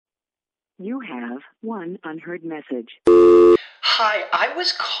You have one unheard message. Hi, I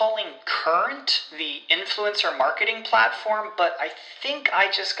was calling Current, the influencer marketing platform, but I think I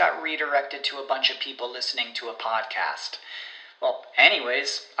just got redirected to a bunch of people listening to a podcast. Well,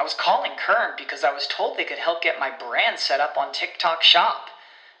 anyways, I was calling Current because I was told they could help get my brand set up on TikTok Shop,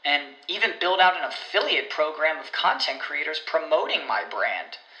 and even build out an affiliate program of content creators promoting my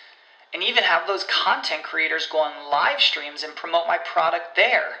brand, and even have those content creators go on live streams and promote my product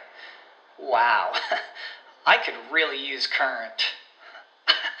there. Wow, I could really use Current.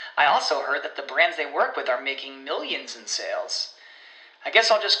 I also heard that the brands they work with are making millions in sales. I guess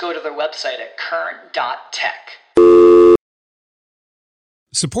I'll just go to their website at current.tech.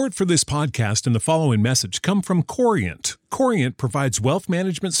 Support for this podcast and the following message come from Corient. Corient provides wealth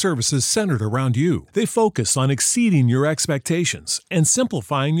management services centered around you. They focus on exceeding your expectations and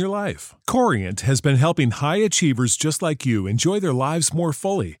simplifying your life. Corient has been helping high achievers just like you enjoy their lives more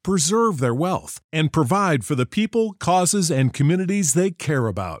fully, preserve their wealth, and provide for the people, causes, and communities they care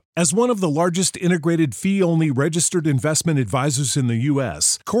about. As one of the largest integrated fee-only registered investment advisors in the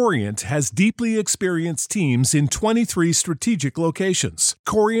U.S., Corient has deeply experienced teams in 23 strategic locations.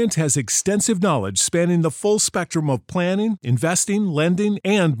 Corient has extensive knowledge spanning the full spectrum of planning, investing, lending,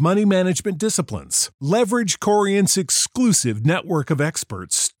 and money management disciplines. Leverage Corient's exclusive network of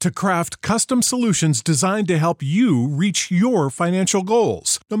experts to craft custom solutions designed to help you reach your financial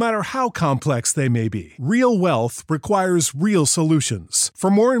goals, no matter how complex they may be. Real wealth requires real solutions. For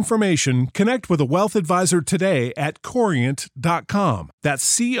more information, connect with a wealth advisor today at Corient.com.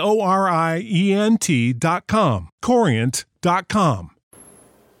 That's Corient.com. Corient.com.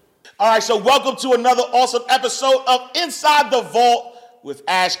 All right, so welcome to another awesome episode of Inside the Vault with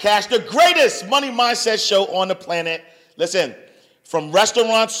Ash Cash, the greatest money mindset show on the planet. Listen, from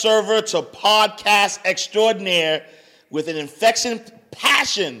restaurant server to podcast extraordinaire, with an infectious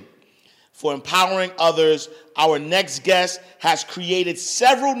passion for empowering others, our next guest has created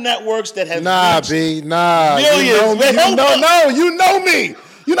several networks that have reached millions. You know me.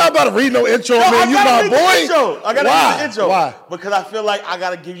 You're not about to read no intro, man. You my boy. I gotta read the intro. Why? Because I feel like I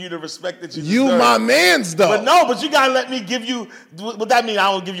gotta give you the respect that you deserve. You my mans, though. But you gotta let me give you. What that mean?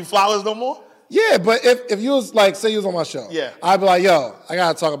 I don't give you flowers no more? Yeah, but if you was like, say you was on my show, yeah, I'd be like, yo, I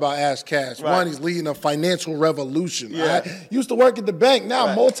gotta talk about Ash Cash. Right. One, he's leading a financial revolution. Yeah. Right? Used to work at the bank,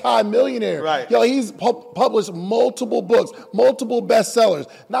 now multi-millionaire. Right. Yo, he's published multiple books, multiple bestsellers.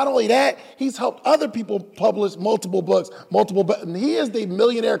 Not only that, he's helped other people publish multiple books, and he is the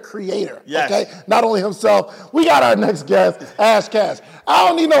millionaire creator. Yes. Okay, not only himself. We got our next guest, Ash Cash. I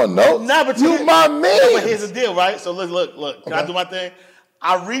don't need no notes. Nah, but you my man. But here's the deal, right? So look. Can I do my thing?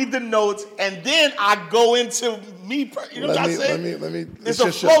 I read the notes, and then I go into me. You know what I'm saying? Let me. It's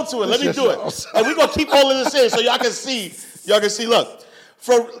a flow to it. Let me do it. And we're going to keep all of this in so y'all can see. Look.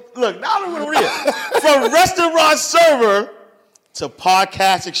 Now I'm going to read it. From restaurant server to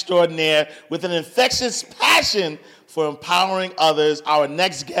podcast extraordinaire, with an infectious passion for empowering others, our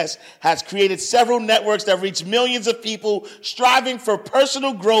next guest has created several networks that reach millions of people striving for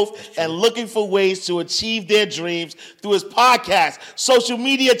personal growth and looking for ways to achieve their dreams through his podcast, social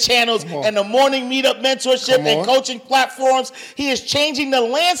media channels, and the morning meetup mentorship and coaching platforms. He is changing the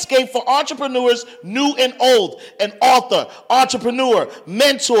landscape for entrepreneurs, new and old. An author, entrepreneur,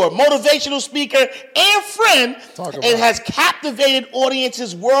 mentor, motivational speaker, and friend, and has captivated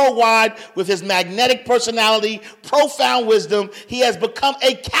audiences worldwide with his magnetic personality, profound wisdom. He has become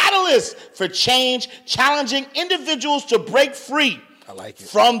a catalyst for change, challenging individuals to break free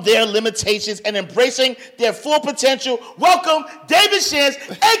from their limitations and embracing their full potential. Welcome, David Shands,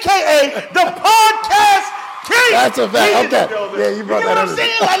 a.k.a. the Podcast King. That's a fact. Okay. Yeah, you brought that up. You know what I'm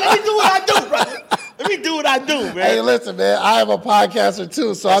saying? Like, let me do what I do, brother. Let me do what I do, man. Hey, listen, man. I am a podcaster,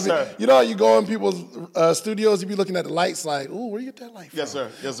 too. So, yes, you go in people's studios, you be looking at the lights like, ooh, where you get that light from? Yes, sir.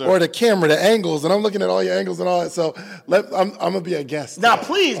 Or the camera, the angles. And I'm looking at all your angles and all that. So, I'm going to be a guest. Now,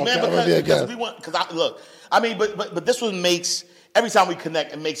 please, man. Okay, because we want, but this one makes, every time we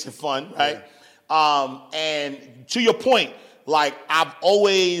connect, it makes it fun, right? Yeah. And to your point, like, I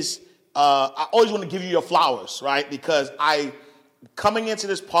always want to give you your flowers, right? Because coming into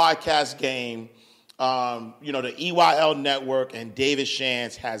this podcast game, the EYL network and David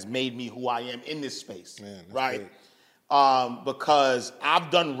Shands has made me who I am in this space, right? Because I've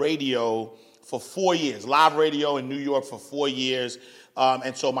done radio for 4 years, live radio in New York for 4 years.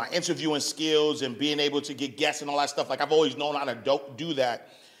 And so my interviewing skills and being able to get guests and all that stuff, like I've always known how to do that.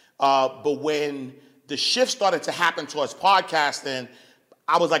 But when the shift started to happen towards podcasting,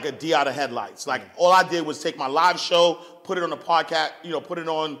 I was like a deer out of headlights. Like all I did was take my live show, put it on the podcast, put it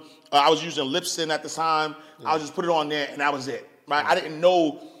on. I was using Lipson at the time. I would just put it on there, and that was it. Right? I didn't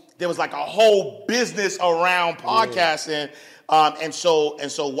know there was like a whole business around podcasting. And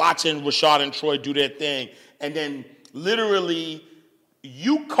so watching Rashad and Troy do their thing, and then literally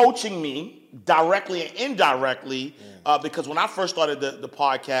you coaching me directly and indirectly, because when I first started the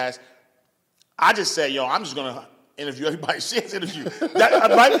podcast, I just said, yo, I'm just going to interview everybody. Shands interview.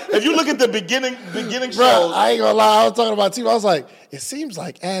 Right? If you look at the beginning shows. Bro, I ain't going to lie. I was talking about TV. I was like, it seems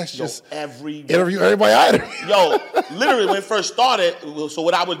like Ash just interview everybody I interview. Yo, literally when it first started, so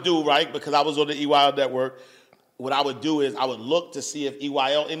what I would do, right, because I was on the EYL network, what I would do is I would look to see if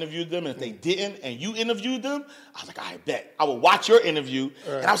EYL interviewed them, and if they didn't, and you interviewed them, I was like, I bet. I would watch your interview,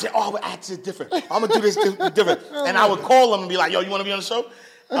 and I would say, oh, I would act this different. I'm gonna do this different, and I would call them and be like, yo, you want to be on the show?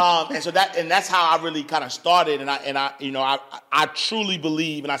 And that's how I really kind of started, and I truly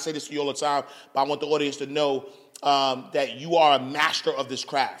believe, and I say this to you all the time, but I want the audience to know that you are a master of this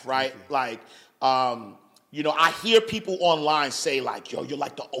craft, right? Like, I hear people online say like, yo, you're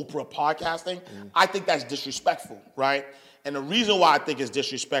like the Oprah of podcasting. I think that's disrespectful, right? And the reason why I think it's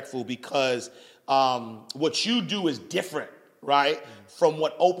disrespectful because what you do is different, right, from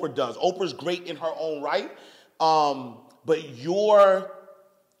what Oprah does. Oprah's great in her own right, but your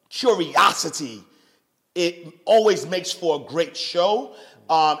curiosity, it always makes for a great show.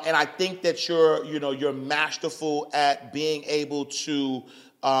 And I think that you're masterful at being able to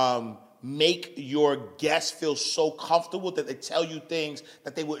make your guests feel so comfortable that they tell you things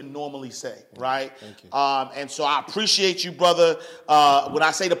that they wouldn't normally say, right? Thank you. And so I appreciate you, brother. When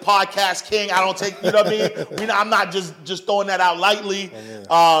I say the podcast king, I don't take, you know what I mean? I'm not just throwing that out lightly.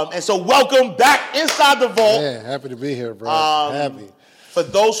 And so welcome back inside the vault. Yeah, happy to be here, bro. Happy. For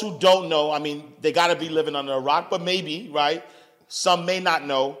those who don't know, I mean, they got to be living under a rock, but maybe, right? Some may not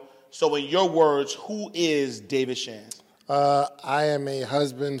know. So in your words, who is David Shands? I am a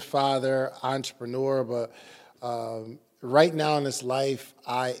husband, father, entrepreneur, but right now in this life,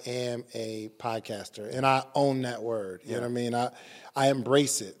 I am a podcaster, and I own that word. You know what I mean? I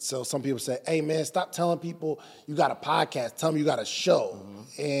embrace it. So some people say, hey, man, stop telling people you got a podcast. Tell them you got a show.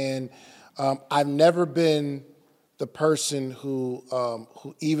 And I've never been the person who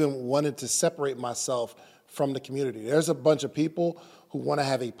even wanted to separate myself from the community. There's a bunch of people who want to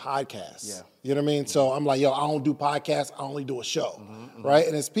have a podcast. Yeah. You know what I mean? So I'm like, yo, I don't do podcasts. I only do a show, right?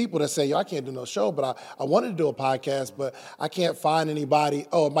 And it's people that say, yo, I can't do no show, but I wanted to do a podcast, but I can't find anybody.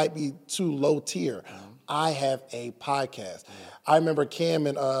 Oh, it might be too low tier. I have a podcast. I remember Cam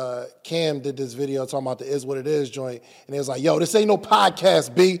did this video talking about the Is What It Is joint, and it was like, yo, this ain't no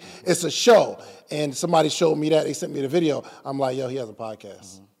podcast, B. It's a show. And somebody showed me that. They sent me the video. I'm like, yo, he has a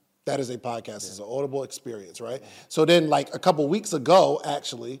podcast. That is a podcast. It's an audible experience, right? So then, like, a couple weeks ago,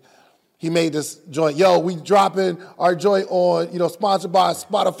 actually, he made this joint. Yo, we dropping our joint on, sponsored by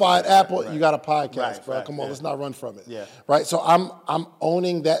Spotify, Apple. Right. You got a podcast, bro. Come on, let's not run from it. Yeah. Right? So I'm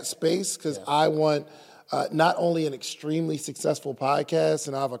owning that space because I want not only an extremely successful podcast,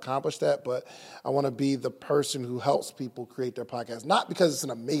 and I've accomplished that, but I want to be the person who helps people create their podcast. Not because it's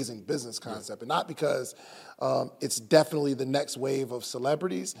an amazing business concept, and not because it's definitely the next wave of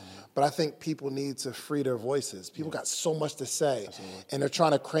celebrities, but I think people need to free their voices. People got so much to say, and they're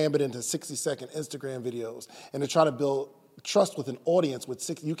trying to cram it into 60-second Instagram videos, and they're trying to build trust with an audience with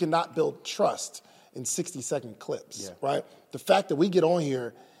 60. You cannot build trust in 60-second clips, right? The fact that we get on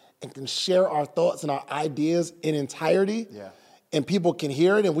here and can share our thoughts and our ideas in entirety, and people can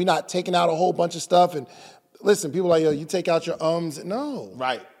hear it, and we're not taking out a whole bunch of stuff. And listen, people are like, yo, you take out your ums. No.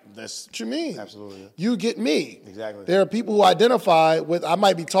 Right. That's what you mean. Absolutely. You get me. Exactly. There are people who identify with, I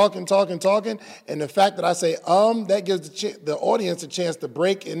might be talking, and the fact that I say that gives the audience a chance to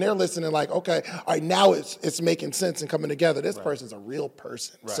break, and they're listening like, okay, all right, now it's making sense and coming together. This person's a real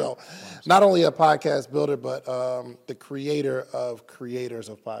person. Right. So not only a podcast builder, but the creator of creators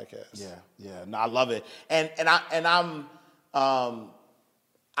of podcasts. Yeah. No, I love it. And I'm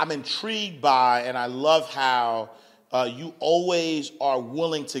intrigued by, and I love how you always are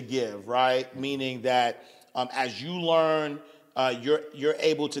willing to give, right? Meaning that as you learn, you're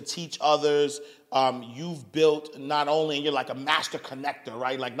able to teach others. You've built not only, and you're like a master connector,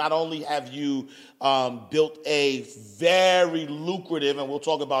 right? Like not only have you built a very lucrative, and we'll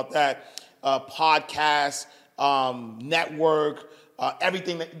talk about that, podcast, network,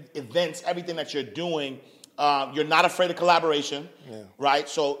 events, everything that you're doing. You're not afraid of collaboration, right?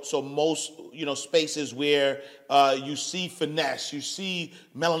 So most spaces where you see finesse, you see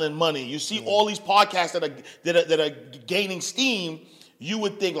Melanin Money, you see all these podcasts that are gaining steam. You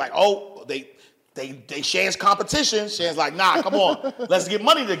would think like, oh, they Shands competition. Shands like, nah, come on, let's get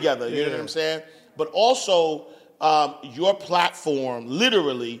money together. You know what I'm saying? But also, your platform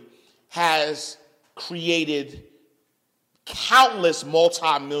literally has created countless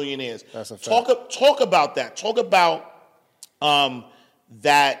multimillionaires. That's a fact. Talk about that. Talk about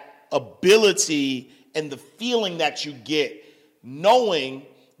that ability and the feeling that you get knowing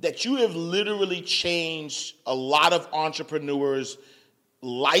that you have literally changed a lot of entrepreneurs'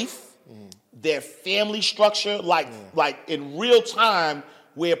 life, their family structure, like in real time,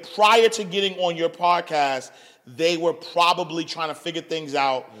 where prior to getting on your podcast, they were probably trying to figure things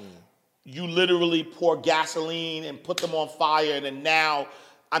out. You literally pour gasoline and put them on fire, and then now,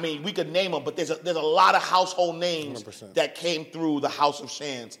 I mean, we could name them, but there's a lot of household names 100%. that came through the House of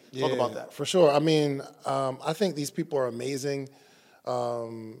Shands. Talk about that. For sure. I mean, I think these people are amazing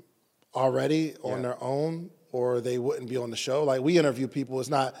already on their own, or they wouldn't be on the show. Like, we interview people. It's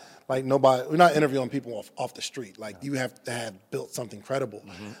not like we're not interviewing people off the street. Like, you have to have built something credible.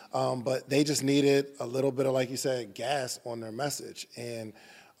 But they just needed a little bit of, like you said, gas on their message. And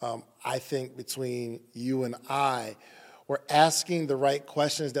I think between you and I, we're asking the right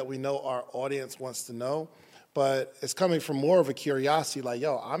questions that we know our audience wants to know, but it's coming from more of a curiosity, like,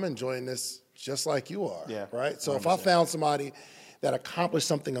 yo, I'm enjoying this just like you are, right? So 100%. If I found somebody that accomplished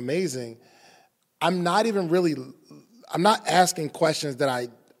something amazing, I'm not asking questions that I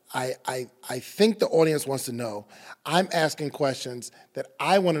think the audience wants to know. I'm asking questions that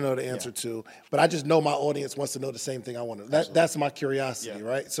I want to know the answer to, but I just know my audience wants to know the same thing I want to know. That's my curiosity,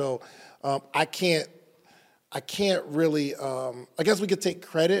 right? So I can't really, I guess we could take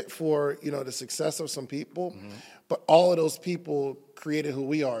credit for, the success of some people, but all of those people created who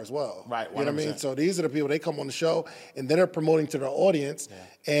we are as well. Right, 100%. You know what I mean? So these are the people, they come on the show, and then they're promoting to their audience,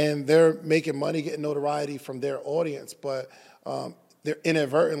 and they're making money, getting notoriety from their audience, but they're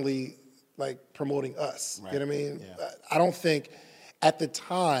inadvertently, like, promoting us. Right. You know what I mean? Yeah. I don't think, at the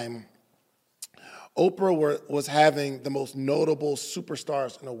time, Oprah was having the most notable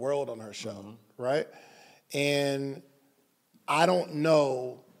superstars in the world on her show, right? And I don't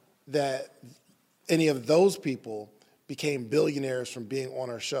know that any of those people became billionaires from being on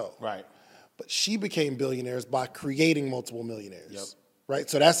her show. Right. But she became billionaires by creating multiple millionaires. Right?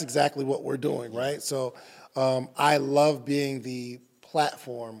 So that's exactly what we're doing, right? So I love being the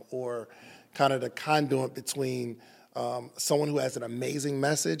platform or kind of the conduit between someone who has an amazing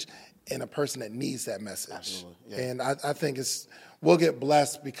message and a person that needs that message. Absolutely. Yeah. And I think we'll get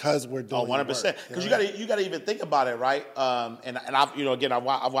blessed because we're doing 100%. Because you got to even think about it, right? And I've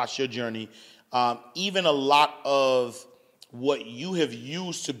I've watched your journey. Even a lot of what you have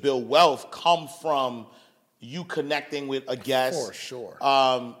used to build wealth come from you connecting with a guest. For sure.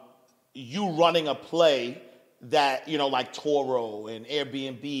 You running a play that, like Toro and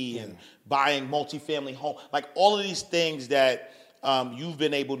Airbnb and buying multifamily home. Like, all of these things that you've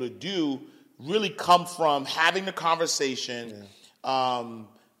been able to do really come from having the conversation,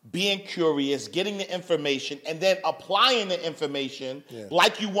 being curious, getting the information, and then applying the information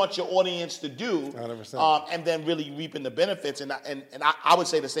like you want your audience to do, 100%. And then really reaping the benefits. And I would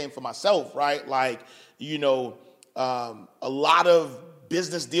say the same for myself, right? Like, a lot of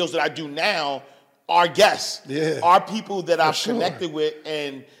business deals that I do now are guests, are people that I've connected with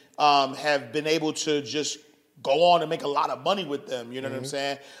and have been able to just go on and make a lot of money with them. You know what I'm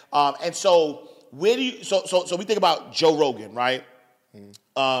saying? And so where do you? So we think about Joe Rogan, right?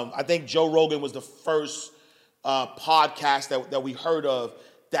 I think Joe Rogan was the first podcast that we heard of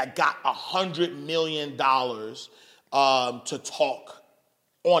that got $100 million to talk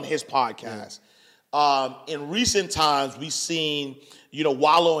on his podcast. In recent times, we've seen,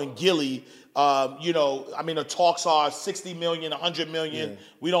 Wallow and Gilly. The talks are 60 million, 100 million.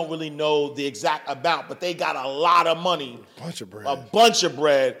 We don't really know the exact amount, but they got a lot of money. A bunch of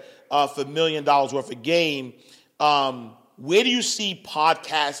bread for $1 million worth of game. Where do you see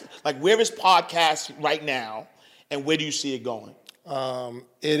podcasts? Like, where is podcast right now, and where do you see it going? I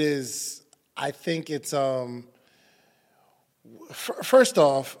think it's, first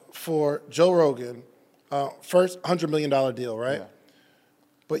off, for Joe Rogan, first $100 million deal, right? Yeah.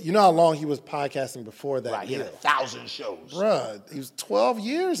 But you know how long he was podcasting before that? Right, he had 1,000 shows. Bruh, he was 12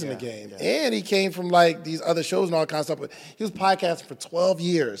 years in the game. Yeah. And he came from, like, these other shows and all kinds of stuff. But he was podcasting for 12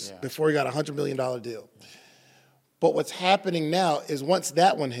 years before he got a $100 million deal. But what's happening now is once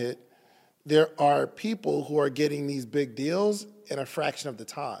that one hit, there are people who are getting these big deals in a fraction of the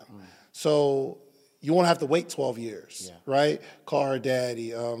time. So you won't have to wait 12 years, right? Call Her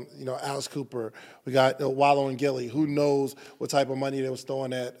Daddy, Alice Cooper. We got Wallow and Gilly. Who knows what type of money they was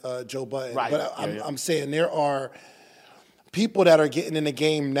throwing at Joe Budden. Right. But I'm saying there are people that are getting in the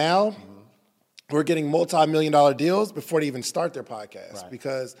game now who are getting multi-million-dollar deals before they even start their podcast. Right.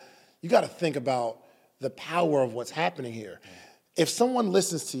 Because you got to think about the power of what's happening here. if someone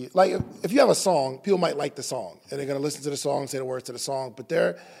listens to you, like if you have a song, people might like the song, and they're going to listen to the song, say the words to the song, but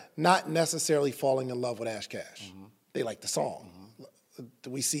they're not necessarily falling in love with Ash Cash. They like the song.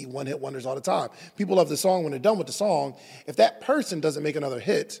 We see one-hit wonders all the time. People love the song. When they're done with the song, if that person doesn't make another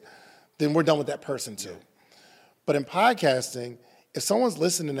hit, then we're done with that person too. But in podcasting, if someone's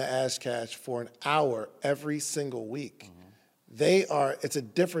listening to Ash Cash for an hour every single week, it's a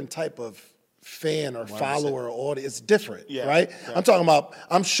different type of fan or follower or audience. It's different, right? Yeah. I'm talking about,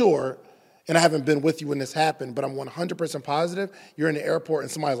 I'm sure, and I haven't been with you when this happened, but I'm 100% positive, you're in the airport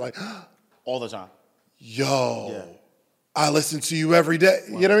and somebody's like, all the time. Yo, I listen to you every day.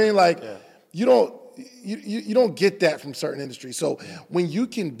 You know what I mean? Like, you don't get that from certain industries. So when you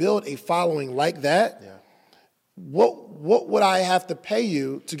can build a following like that, what would I have to pay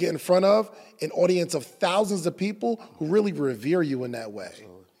you to get in front of an audience of thousands of people who really revere you in that way?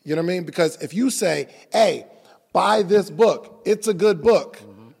 Absolutely. You know what I mean? Because if you say, hey, buy this book, it's a good book,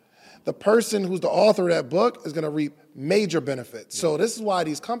 the person who's the author of that book is going to reap major benefits. So this is why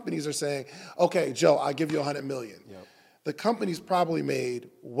these companies are saying, okay, Joe, I'll give you $100 million. The company's probably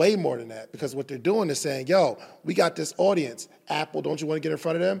made way more than that because what they're doing is saying, yo, we got this audience. Apple, don't you want to get in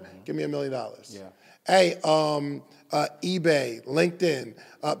front of them? Give me $1 million. Hey, eBay, LinkedIn,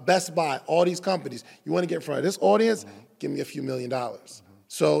 Best Buy, all these companies, you want to get in front of this audience? Give me a few $1 million.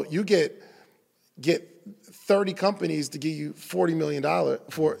 So you get 30 companies to give you $40 million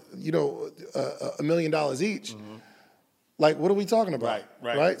for, $1 million each. Like, what are we talking about?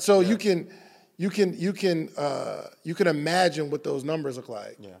 Right. So you can imagine what those numbers look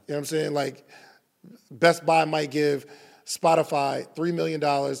like. You know what I'm saying? Like, Best Buy might give Spotify $3 million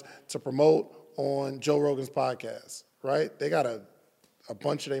to promote on Joe Rogan's podcast, right? They got a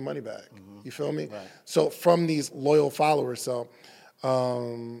bunch of their money back. You feel me? Right. So from these loyal followers. So,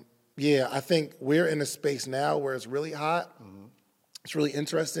 I think we're in a space now where it's really hot. It's really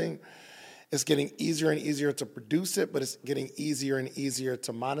interesting. It's getting easier and easier to produce it, but it's getting easier and easier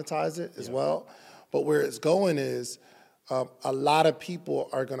to monetize it as well. But where it's going is a lot of people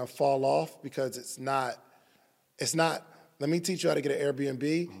are going to fall off because it's not, let me teach you how to get an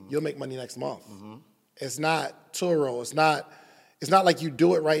Airbnb, you'll make money next month. It's not Turo. It's not like you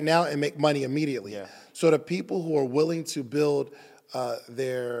do it right now and make money immediately. So the people who are willing to build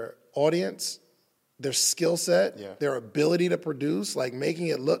their audience, their skill set, their ability to produce, like making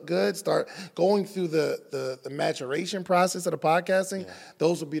it look good, start going through the maturation process of the podcasting,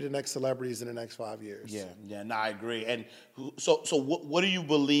 those will be the next celebrities in the next 5 years. I agree. And so what do you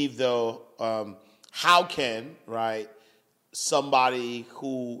believe, though, how can, somebody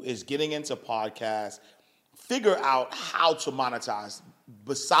who is getting into podcasts figure out how to monetize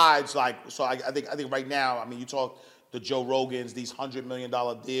besides, I think right now, you talk the Joe Rogans, these $100 million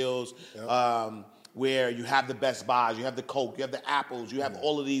deals, where you have the Best Buys, you have the Coke, you have the Apples, you have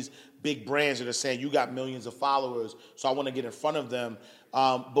all of these big brands that are saying you got millions of followers, so I want to get in front of them.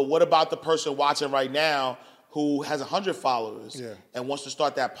 But what about the person watching right now who has 100 followers and wants to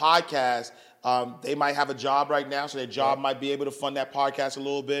start that podcast? They might have a job right now, so their job might be able to fund that podcast a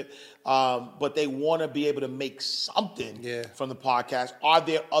little bit, but they want to be able to make something from the podcast. Are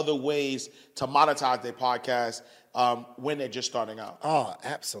there other ways to monetize their podcast when they're just starting out? Oh,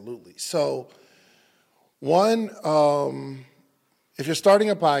 absolutely. So one, if you're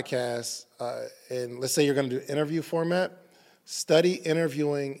starting a podcast, and let's say you're going to do interview format, study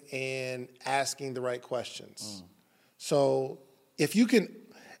interviewing and asking the right questions. So if you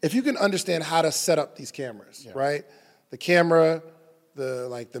can understand how to set up these cameras, right? The camera,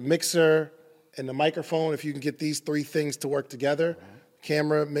 the mixer, and the microphone, if you can get these three things to work together,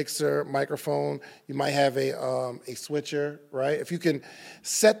 camera, mixer, microphone, you might have a switcher, right? If you can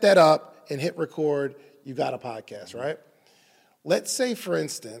set that up and hit record, you got a podcast, right? Let's say, for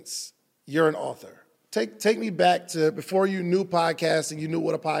instance, you're an author. Take me back to before you knew podcasting, you knew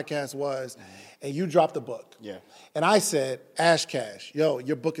what a podcast was, and you dropped a book. And I said, Ash Cash, yo,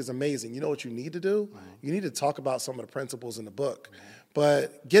 your book is amazing. You know what you need to do? You need to talk about some of the principles in the book.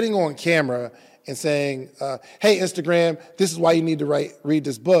 But getting on camera and saying, hey, Instagram, this is why you need to read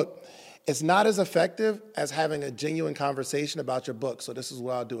this book, it's not as effective as having a genuine conversation about your book. So this is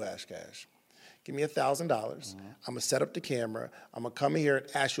what I'll do, Ash Cash. Give me $1,000. I'm going to set up the camera. I'm going to come in here and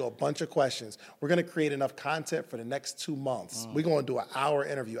ask you a bunch of questions. We're going to create enough content for the next 2 months. We're going to do an hour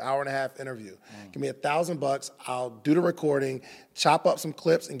interview, hour and a half interview. Give me $1,000. I'll do the recording, chop up some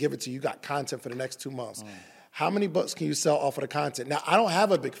clips, and give it to you. You got content for the next 2 months. How many books can you sell off of the content? Now, I don't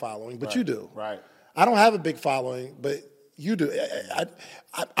have a big following, but you do. I don't have a big following, but You do.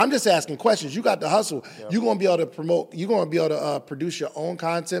 I'm just asking questions. You got the hustle. Yep. You're going to be able to promote. You're going to be able to produce your own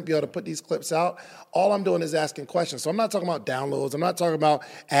content, be able to put these clips out. All I'm doing is asking questions. So I'm not talking about downloads. I'm not talking about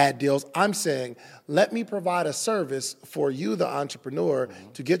ad deals. I'm saying, let me provide a service for you, the entrepreneur,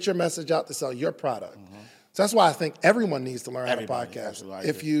 to get your message out to sell your product. So that's why I think everyone needs to learn how to podcast.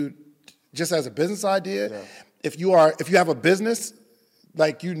 If you, just as a business idea, if you have a business,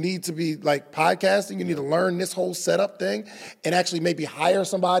 like you need to be like podcasting, you need to learn this whole setup thing and actually maybe hire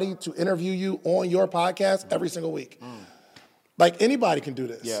somebody to interview you on your podcast every single week. Like anybody can do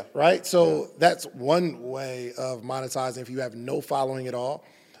this, right? So that's one way of monetizing if you have no following at all.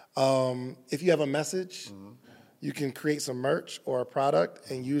 If you have a message, you can create some merch or a product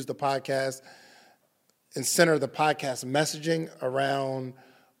and use the podcast and center the podcast messaging around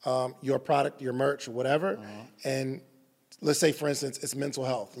your product, your merch, or whatever. And let's say, for instance, it's mental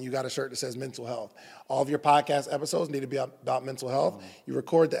health, and you got a shirt that says mental health. All of your podcast episodes need to be about mental health. You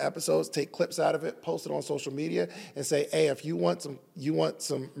record the episodes, take clips out of it, post it on social media, and say, hey, if you want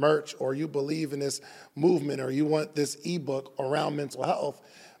some merch, or you believe in this movement, or you want this ebook around mental health,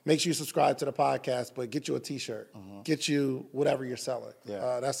 make sure you subscribe to the podcast, but get you a T-shirt, get you whatever you're selling.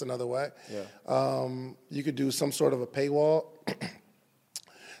 That's another way. You could do some sort of a paywall.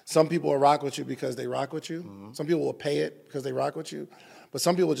 Some people will rock with you because they rock with you. Some people will pay it because they rock with you. But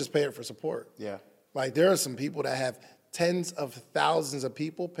some people just pay it for support. Like there are some people that have tens of thousands of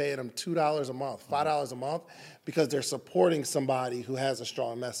people paying them $2 a month, $5 a month because they're supporting somebody who has a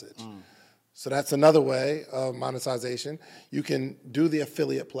strong message. So that's another way of monetization. You can do the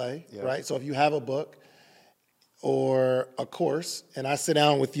affiliate play, right? So if you have a book or a course and I sit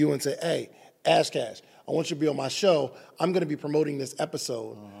down with you and say, hey, Ash Cash, I want you to be on my show. I'm going to be promoting this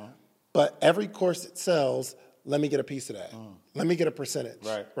episode. But every course it sells, let me get a piece of that. Let me get a percentage,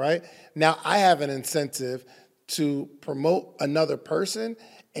 right? Now, I have an incentive to promote another person,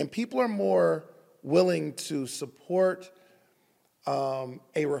 and people are more willing to support a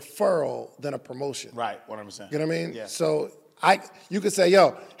referral than a promotion. Right, 100%. You know what I mean? So you could say,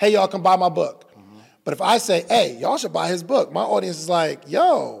 yo, hey, y'all come buy my book. But if I say, hey, y'all should buy his book, my audience is like,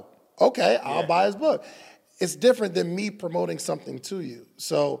 yo, okay, I'll buy his book. It's different than me promoting something to you.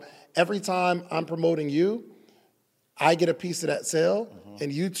 So every time I'm promoting you, I get a piece of that sale,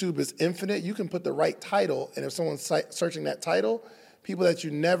 and YouTube is infinite. You can put the right title, and if someone's searching that title, people that you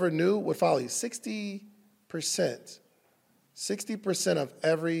never knew would follow you. 60% of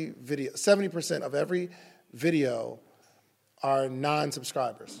every video, 70% of every video are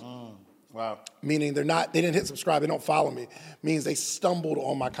non-subscribers. Wow. Meaning they didn't hit subscribe, they don't follow me. Means they stumbled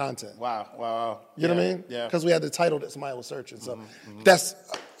on my content. Wow. You know what I mean? Yeah. Because we had the title that somebody was searching. So that's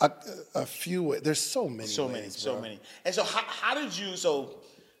a few ways. There's so many ways. So many. And so how did you,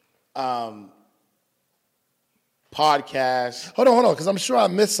 podcast. Hold on, because I'm sure I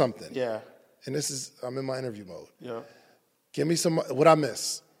missed something. Yeah. And I'm in my interview mode. Yeah. Give me what I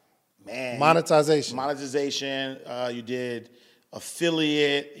miss. Man. Monetization. You did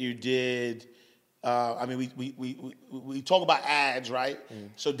affiliate. You did. We talk about ads, right?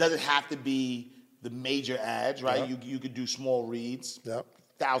 So it doesn't have to be the major ads, right? You could do small reads. Yep.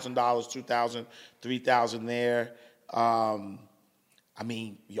 $1,000, $2,000, $3,000 there.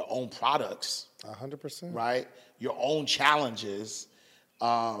 Your own products. 100%. Right? Your own challenges.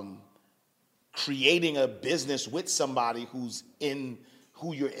 Creating a business with somebody who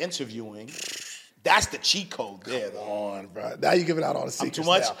you're interviewing. That's the cheat code there, though. Come on, bro. Now you're giving out all the secrets. Too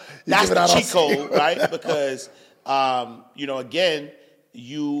much? Now. That's the cheat code, right? Because, again,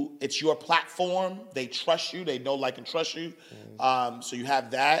 it's your platform. They trust you. They know, like, and trust you. So you have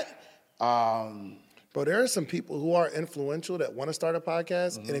that. Bro, there are some people who are influential that want to start a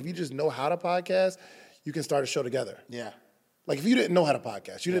podcast. And if you just know how to podcast, you can start a show together. Yeah. Like, if you didn't know how to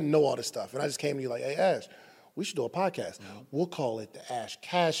podcast, you didn't know all this stuff, and I just came to you like, hey, Ash, we should do a podcast. We'll call it the Ash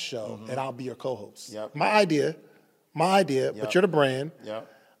Cash Show, and I'll be your co-host. Yep. My idea, but you're the brand. Yep.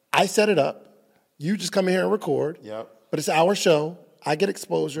 I set it up. You just come in here and record. Yep. But it's our show. I get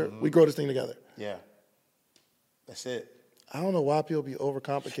exposure. We grow this thing together. Yeah. That's it. I don't know why people be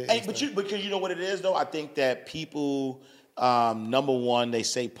overcomplicating. Hey, because you know what it is, though? I think that people, number one, they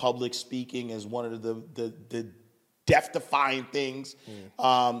say public speaking is one of the death-defying things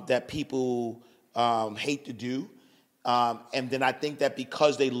that people hate to do. And then I think that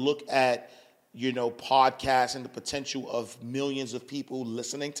because they look at, podcasts and the potential of millions of people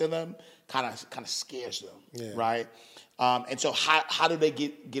listening to them, kind of scares them, right? And so how do they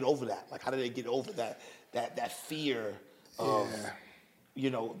get over that? Like, how do they get over that fear of,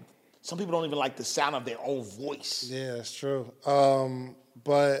 some people don't even like the sound of their own voice. Yeah, that's true.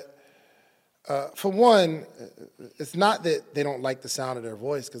 But For one, it's not that they don't like the sound of their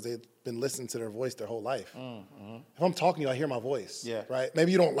voice because they've been listening to their voice their whole life. Mm-hmm. If I'm talking to you, I hear my voice, right?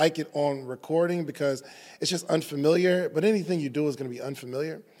 Maybe you don't like it on recording because it's just unfamiliar, but anything you do is going to be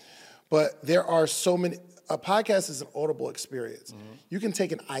unfamiliar. But there are so many. A podcast is an audible experience. Mm-hmm. You can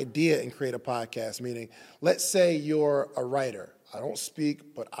take an idea and create a podcast, meaning, let's say you're a writer. I don't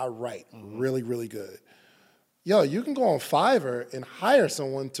speak, but I write really, really good. Yo, you can go on Fiverr and hire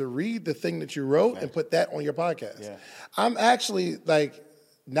someone to read the thing that you wrote and put that on your podcast. Yeah. I'm actually, like,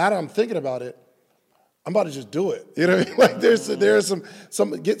 now that I'm thinking about it, I'm about to just do it. You know what I mean? Like, there's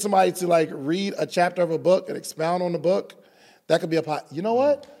some get somebody to, like, read a chapter of a book and expound on the book. That could be a podcast. You know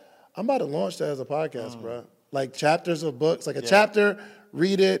what? I'm about to launch that as a podcast, bro. Like, chapters of books, like a chapter,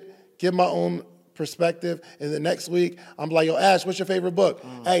 read it, give my own perspective, and the next week, I'm like, yo, Ash, what's your favorite book?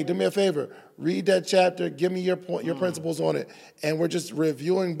 Hey, do me a favor. Read that chapter, give me your principles on it, and we're just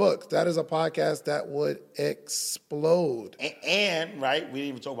reviewing books. That is a podcast that would explode. And right, we didn't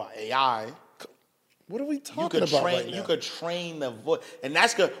even talk about AI. What are we talking about right now? You could train the voice, and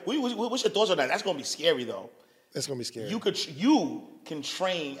that's good. What's your thoughts on that? That's going to be scary, though. It's going to be scary. You can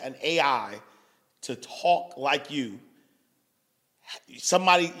train an AI to talk like you.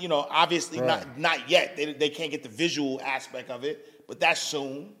 Somebody, obviously not yet. They can't get the visual aspect of it, but that's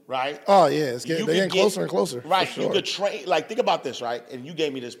soon, right? Oh yeah, they're getting closer and closer. Right. Sure. You could train. Like, think about this, right? And you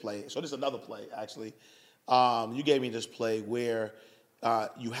gave me this play. So this is another play, actually. You gave me this play where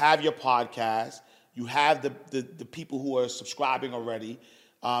you have your podcast, you have the people who are subscribing already.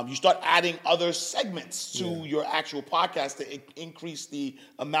 You start adding other segments to your actual podcast to increase the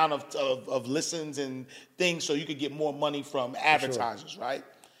amount of listens and things so you could get more money from advertisers, right?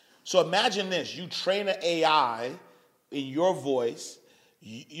 So imagine this. You train an AI in your voice.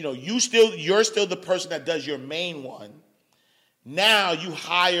 You're still the person that does your main one. Now you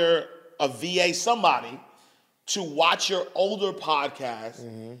hire a VA, somebody, to watch your older podcast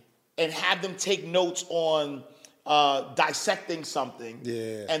and have them take notes on dissecting something,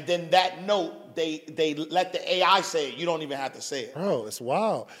 and then that note they let the AI say it. You don't even have to say it. Bro, it's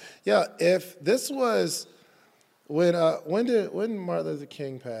wild. Yeah, if this was when Martin Luther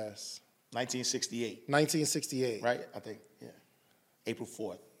King passed? 1968. 1968. Right? I think, April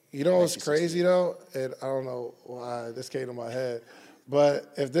 4th. You know what's crazy though? And I don't know why this came to my head,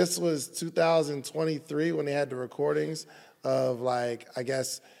 but if this was 2023 when they had the recordings of, like, I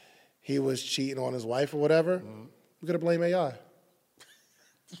guess he was cheating on his wife or whatever, we could have blamed AI.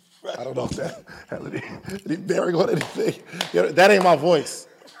 I don't know if that had any bearing on anything. That ain't my voice.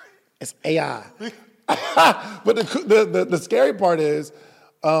 It's AI. But the scary part is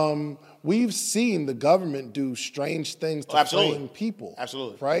we've seen the government do strange things to frame people.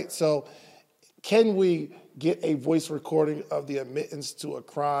 Absolutely. Right? So can we get a voice recording of the admittance to a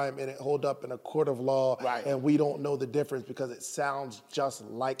crime and it hold up in a court of law, and we don't know the difference because it sounds just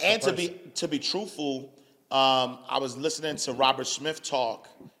like and the person? to be truthful, I was listening to Robert Smith talk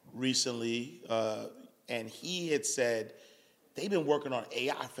recently, and he had said they've been working on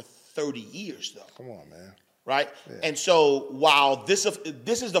AI for 30 years, though. Come on, man. Right? Yeah. And so while this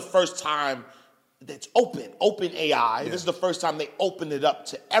is the first time that's open AI, this is the first time they opened it up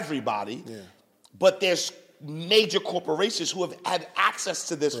to everybody. Yeah. But there's major corporations who have had access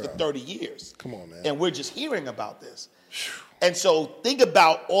to this for 30 years. Come on, man. And we're just hearing about this. And so think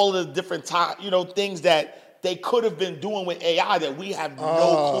about all the different things that they could have been doing with AI that we have no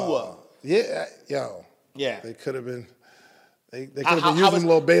clue of. Yeah, Yeah. They could have been. They could have been using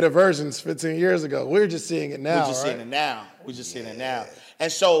little beta versions 15 years ago. We're just seeing it now. We're just seeing it now.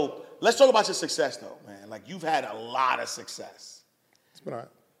 And so let's talk about your success, though, man. Like, you've had a lot of success. It's been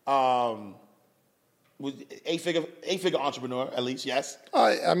all right. Was eight-figure entrepreneur, at least, yes?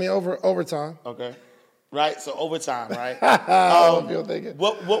 I mean, over time. Okay. Right? So over time, right?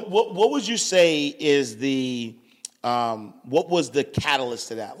 What would you say is what was the catalyst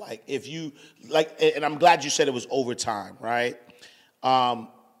to that? Like, if you, and I'm glad you said it was over time, right?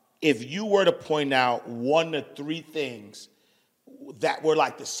 If you were to point out 1 to 3 things that were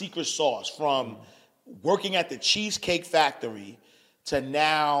like the secret sauce from working at the Cheesecake Factory to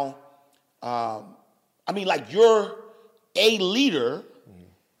now, you're a leader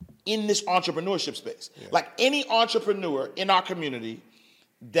in this entrepreneurship space. Yeah. Like, any entrepreneur in our community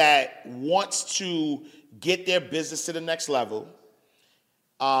that wants to get their business to the next level,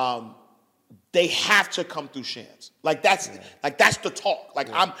 they have to come through Shands. Like, that's the talk. Like,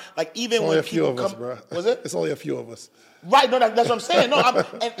 I'm like, even when people come, bro. Was it? It's only a few of us. Right. No, that's what I'm saying. No,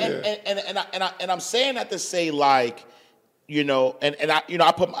 I'm saying that to say, like,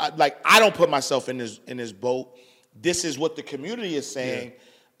 I put I don't put myself in this boat. This is what the community is saying.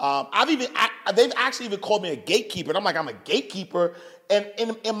 They've actually even called me a gatekeeper. And I'm like, I'm a gatekeeper. And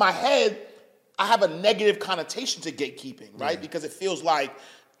in my head, I have a negative connotation to gatekeeping, right? Because it feels like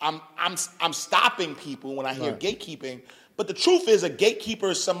I'm stopping people when I hear gatekeeping. But the truth is, a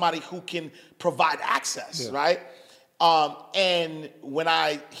gatekeeper is somebody who can provide access, right? And when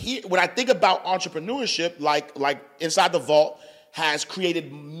I think about entrepreneurship, like Inside the Vault has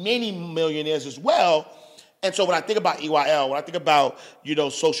created many millionaires as well. And so when I think about EYL, when I think about,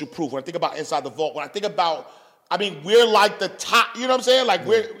 Social Proof, when I think about Inside the Vault, when I think about, we're like the top, you know what I'm saying? Like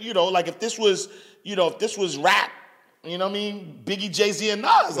we're, like if this was rap, you know what I mean? Biggie, Jay-Z, and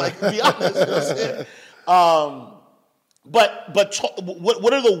Nas, like, to be honest, you know what I'm saying?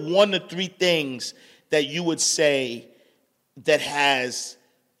 What are the 1 to 3 things that you would say that has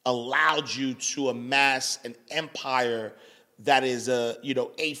allowed you to amass an empire that is a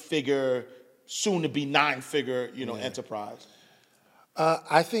 8-figure, soon to be 9-figure, enterprise?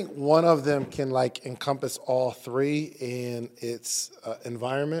 I think one of them can encompass all 3 in its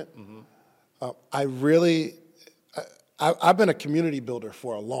environment. I've been a community builder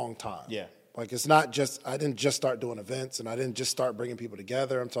for a long time. Yeah. It's not just, I didn't just start doing events and I didn't just start bringing people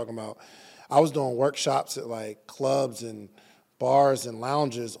together. I'm talking about, I was doing workshops at clubs and bars and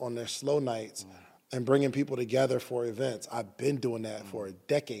lounges on their slow nights and bringing people together for events. I've been doing that for a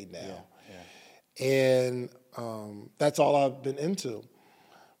decade now. And that's all I've been into.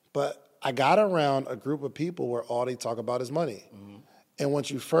 But I got around a group of people where all they talk about is money. And once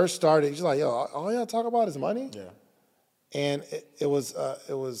you first started, you're like, yo, all y'all talk about is money? Yeah. And it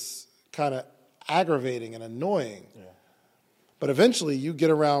was kind of aggravating and annoying. Yeah. But eventually you get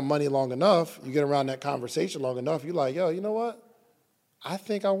around money long enough, you get around that conversation long enough, you're like, yo, you know what? I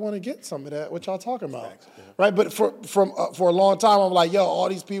think I want to get some of that, what y'all talking about. Facts, yeah. Right? But for a long time, I'm like, yo, all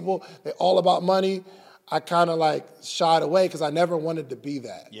these people, they're all about money. I kind of shied away because I never wanted to be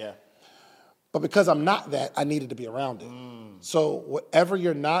that. Yeah. But because I'm not that, I needed to be around it. So whatever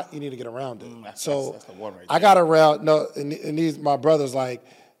you're not, you need to get around it. That's the one right there. I got around, and these, my brothers like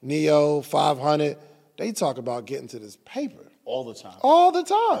Neo, 500, they talk about getting to this paper. All the time. All the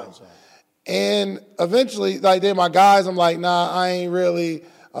time. And eventually, they're my guys, I'm like, nah, I ain't really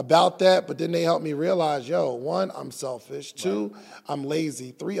about that. But then they helped me realize, yo, 1, I'm selfish. 2, I'm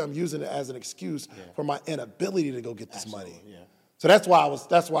lazy. 3, I'm using it as an excuse for my inability to go get this money. Yeah. So that's why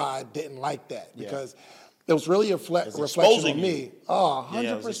I didn't like that, because it was really a reflection of me. Oh,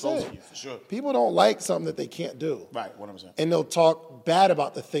 100%. For sure. People don't like something that they can't do. Right, 100%. And they'll talk bad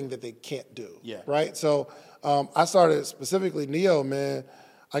about the thing that they can't do. Yeah. Right? So I started specifically Neo, man.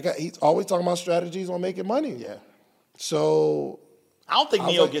 He's always talking about strategies on making money. Yeah. So I don't think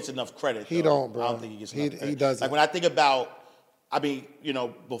Neo gets enough credit. He don't, bro. I don't think he gets enough credit. He doesn't. When I think about,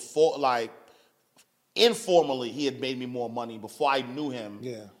 before, informally, he had made me more money before I knew him.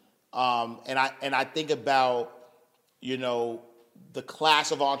 Yeah. And I think about, the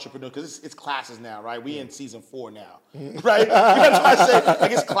class of entrepreneurs, because it's classes now, right? We in season 4 now, right? You know what I'm trying to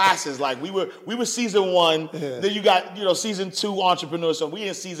say? It's classes. We were season 1, then you got, season 2 entrepreneurs. So we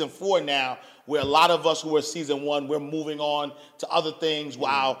in season 4 now, where a lot of us who were season 1, we're moving on to other things.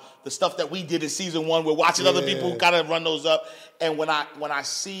 While the stuff that we did in season 1, we're watching other people who kind of run those up. And when I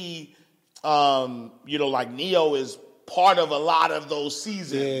see, Neo is part of a lot of those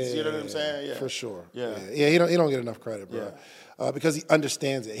seasons. You know what I'm saying? Yeah. For sure. Yeah. He don't get enough credit, bro. Yeah. Because he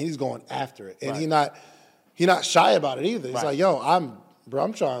understands it. He's going after it. And he's not shy about it either. He's like, yo, I'm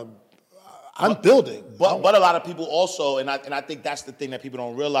building. But a lot of people also, and I think that's the thing that people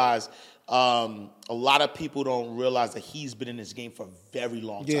don't realize, a lot of people don't realize that he's been in this game for a very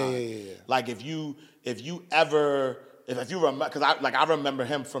long time. Yeah. If you remember, because I remember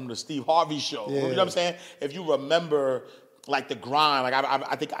him from the Steve Harvey show. You know what I'm saying? If you remember, the grind,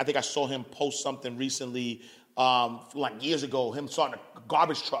 I think I saw him post something recently, years ago, him starting a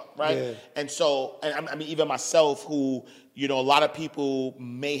garbage truck, right? Yeah. And so, even myself, who, a lot of people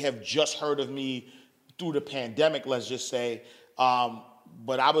may have just heard of me through the pandemic, let's just say,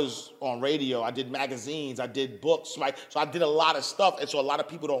 but I was on radio, I did magazines, I did books, right? So I did a lot of stuff, and so a lot of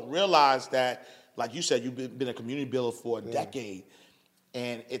people don't realize that, like you said, you've been a community builder for a decade,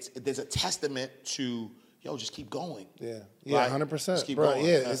 and there's a testament to, just keep going. Yeah, right? 100%. Just keep going.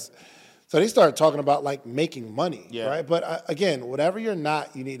 Yeah. So they started talking about making money, right? But again, whatever you're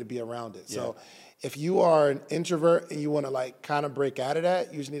not, you need to be around it. So if you are an introvert and you want to kind of break out of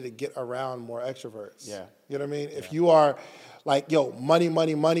that, you just need to get around more extroverts. Yeah. You know what I mean? Yeah. If you are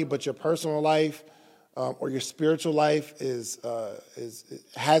money, but your personal life, or your spiritual life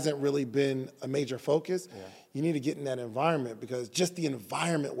hasn't really been a major focus, you need to get in that environment, because just the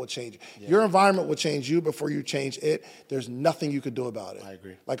environment will change you. Yeah. Your environment will change you before you change it. There's nothing you could do about it. I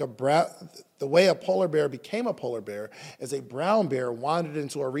agree. Like the way a polar bear became a polar bear is a brown bear wandered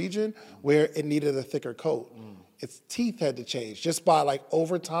into a region where it needed a thicker coat. Its teeth had to change. Just by like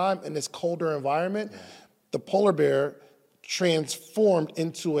over time in this colder environment, the polar bear transformed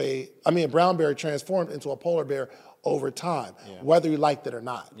into a brown bear transformed into a polar bear over time, whether you liked it or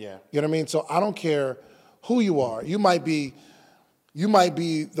not. Yeah. You know what I mean? So I don't care who you are. You might be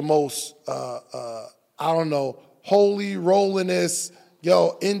the most, holy, rollingest,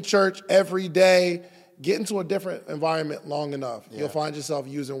 in church every day. Get into a different environment long enough. You'll find yourself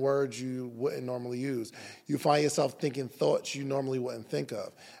using words you wouldn't normally use. You find yourself thinking thoughts you normally wouldn't think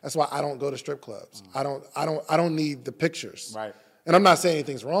of. That's why I don't go to strip clubs. I don't need the pictures. Right. And I'm not saying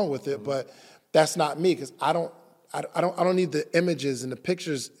anything's wrong with it, but that's not me, because I don't need the images and the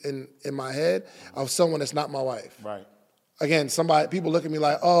pictures in my head of someone that's not my wife. Right. Again, people look at me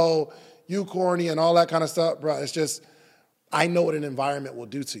like, oh, you corny and all that kind of stuff, bro. It's just, I know what an environment will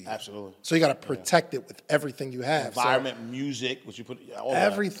do to you. Absolutely. So you got to protect it with everything you have. Environment, music, what you put, all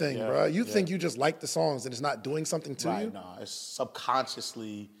everything, that. bro. You think you just like the songs and it's not doing something to you? Right, no, it's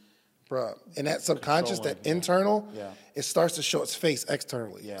subconsciously. Bro, and that subconscious, that internal, it starts to show its face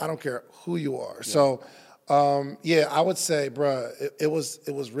externally. Yeah. I don't care who you are. Yeah. So, I would say, bro, it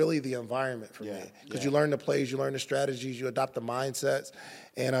was really the environment for me, because you learn the plays, you learn the strategies, you adopt the mindsets,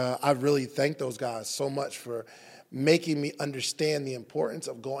 and I really thank those guys so much for making me understand the importance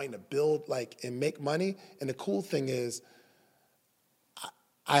of going to build and make money. And the cool thing is,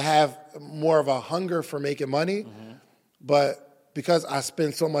 I have more of a hunger for making money, but because I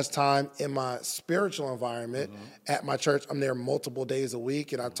spend so much time in my spiritual environment at my church, I'm there multiple days a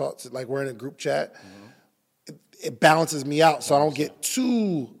week, and I talk to, we're in a group chat. It balances me out, so I don't get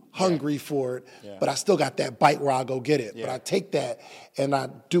too hungry for it, but I still got that bite where I go get it. But I take that and I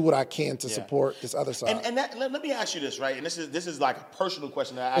do what I can to support this other side. And let me ask you this, right? And this is like a personal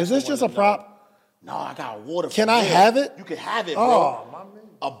question that I Is this just a prop? No, I got water. Can I have it? You can have it, bro. Oh, my man.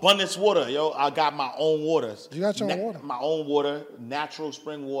 Abundance water, yo. I got my own water. You got your own water? My own water, natural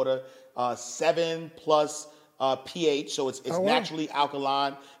spring water, 7+ pH, so it's naturally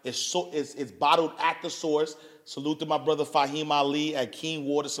alkaline. It's bottled at the source. Salute to my brother Fahim Ali at Keen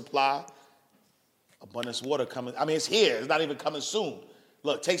Water Supply. Abundance water coming. I mean, it's here. It's not even coming soon.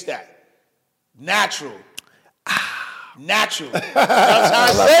 Look, taste that. Natural. Natural. You know what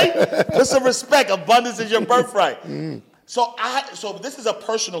I'm trying to say? Put some respect. Abundance is your birthright. So this is a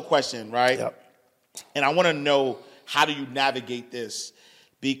personal question, right? Yep. And I want to know, how do you navigate this?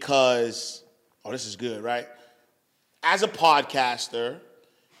 Because, this is good, right? As a podcaster,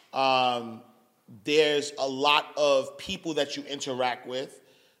 there's a lot of people that you interact with.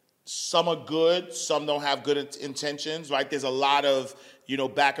 Some are good, some don't have good intentions, right? There's a lot of,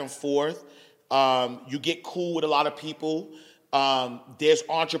 back and forth. You get cool with a lot of people. There's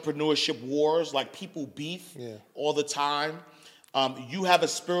entrepreneurship wars, like people beef all the time. You have a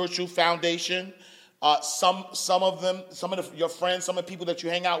spiritual foundation. Some of your friends, some of the people that you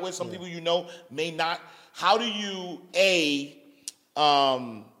hang out with, some people may not. How do you,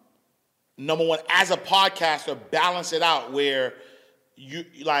 number one, as a podcaster, balance it out where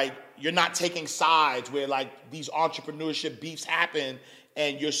you're not taking sides, where these entrepreneurship beefs happen,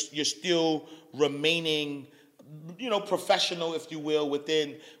 and you're still remaining, professional, if you will,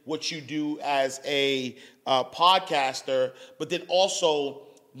 within what you do as a podcaster. But then also,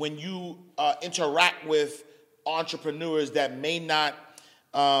 when you interact with entrepreneurs that may not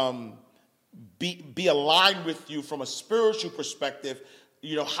be aligned with you from a spiritual perspective,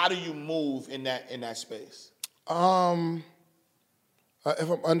 how do you move in that space? If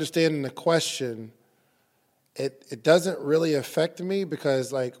I'm understanding the question, it doesn't really affect me,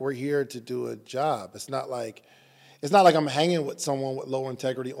 because we're here to do a job. It's not like I'm hanging with someone with low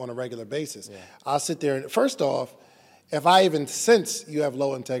integrity on a regular basis. Yeah. I'll sit there and, first off, if I even sense you have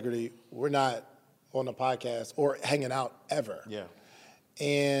low integrity, we're not on the podcast or hanging out ever. Yeah.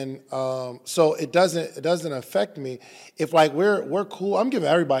 And so it doesn't affect me. If we're cool, I'm giving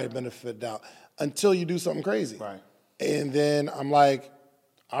everybody the benefit of the doubt until you do something crazy. Right. And then I'm like,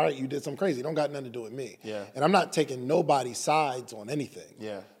 all right, you did something crazy. It don't got nothing to do with me. Yeah. And I'm not taking nobody's sides on anything.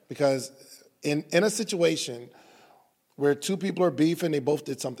 Yeah. Because in a situation where two people are beefing, they both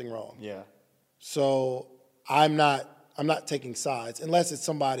did something wrong. Yeah. So I'm not taking sides unless it's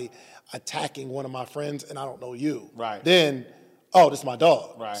somebody attacking one of my friends and I don't know you. Right. Then, this is my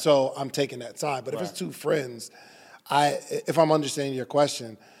dog. Right. So I'm taking that side. But if it's two friends, if I'm understanding your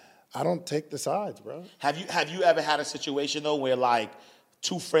question, I don't take the sides, bro. Have you ever had a situation though where like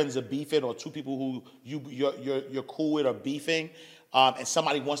two friends are beefing or two people who you're cool with are beefing, and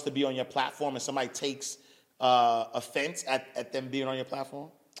somebody wants to be on your platform and somebody takes offense at them being on your platform?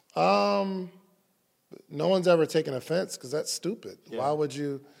 No one's ever taken offense because that's stupid. Yeah. Why would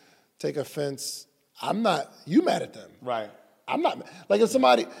you take offense? You mad at them. Right. I'm not. Like if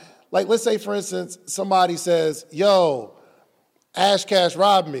somebody, like let's say for instance, somebody says, yo, Ash Cash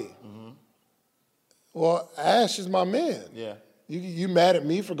robbed me. Mm-hmm. Well, Ash is my man. Yeah. You mad at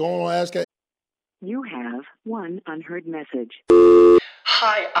me for going on Ash Cash? You have one unheard message.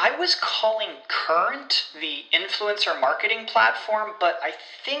 Hi, I was calling Current, the influencer marketing platform, but I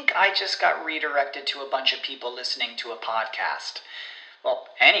think I just got redirected to a bunch of people listening to a podcast. Well,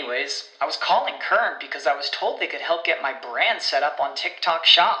 anyways, I was calling Current because I was told they could help get my brand set up on TikTok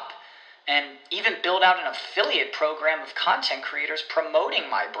Shop and even build out an affiliate program of content creators promoting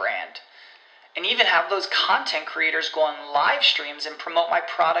my brand. And even have those content creators go on live streams and promote my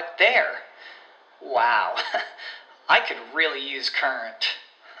product there. Wow, I could really use Current.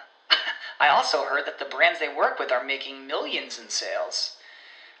 I also heard that the brands they work with are making millions in sales.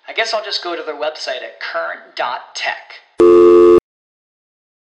 I guess I'll just go to their website at current.tech.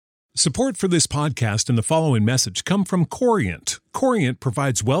 Support for this podcast and the following message come from Corient. Corient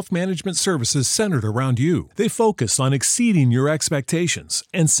provides wealth management services centered around you. They focus on exceeding your expectations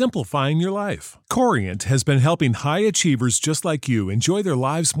and simplifying your life. Corient has been helping high achievers just like you enjoy their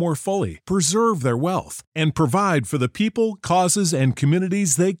lives more fully, preserve their wealth, and provide for the people, causes, and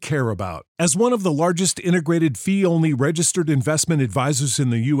communities they care about. As one of the largest integrated fee-only registered investment advisors in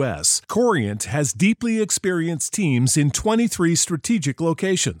the U.S., Corient has deeply experienced teams in 23 strategic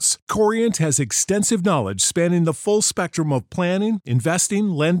locations. Corient has extensive knowledge spanning the full spectrum of planning, investing,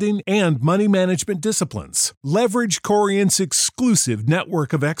 lending, and money management disciplines. Leverage Corient's exclusive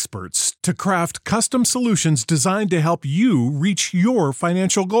network of experts to craft custom solutions designed to help you reach your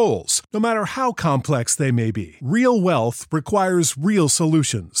financial goals, no matter how complex they may be. Real wealth requires real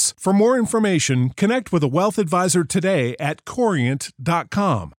solutions. For more information, connect with a wealth advisor today at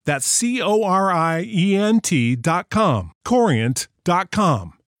Corient.com. That's Corient.com.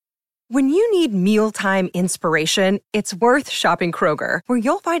 Corient.com. When you need mealtime inspiration, it's worth shopping Kroger, where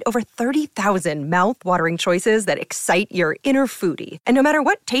you'll find over 30,000 mouth-watering choices that excite your inner foodie. And no matter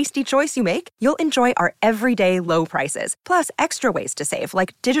what tasty choice you make, you'll enjoy our everyday low prices, plus extra ways to save,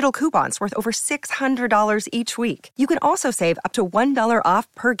 like digital coupons worth over $600 each week. You can also save up to $1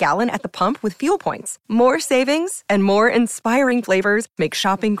 off per gallon at the pump with fuel points. More savings and more inspiring flavors make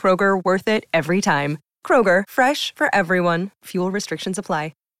shopping Kroger worth it every time. Kroger, fresh for everyone. Fuel restrictions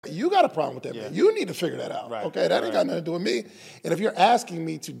apply. You got a problem with that, man. You need to figure that out. Right. Okay, that ain't got nothing to do with me. And if you're asking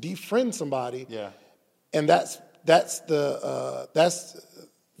me to defriend somebody, and that's the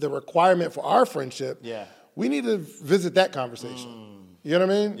requirement for our friendship, we need to visit that conversation. You know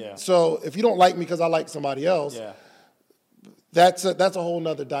what I mean? Yeah. So if you don't like me because I like somebody else, that's a whole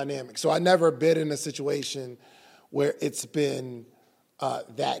nother dynamic. So I never been in a situation where it's been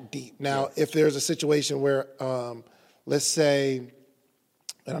that deep. Now, if there's a situation where, let's say,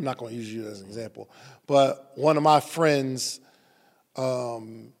 and I'm not going to use you as an example, but one of my friends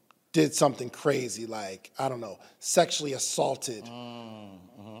did something crazy, like, I don't know, sexually assaulted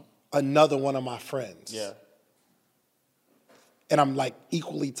another one of my friends. Yeah. And I'm like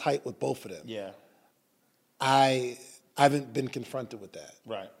equally tight with both of them. Yeah. I haven't been confronted with that.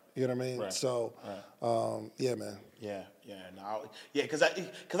 Right. You know what I mean? Right. So, yeah, man. Because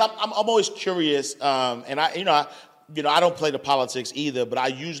I'm always curious, and I don't play the politics either, but I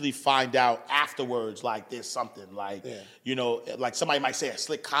usually find out afterwards, like there's something, like like somebody might say a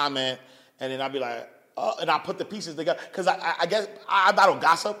slick comment, and then I'll be like, oh, and I put the pieces together because I guess I don't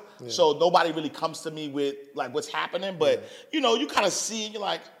gossip, so nobody really comes to me with like what's happening, but you kind of see, and you're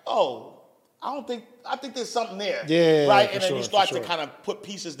like, oh. I think there's something there. Yeah. Right? And then you start to kind of put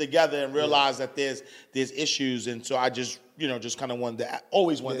pieces together and realize that there's issues. And so I just kind of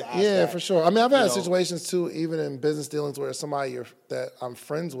always wanted to ask that. Yeah, for sure. I mean, I've had situations too, even in business dealings where somebody that I'm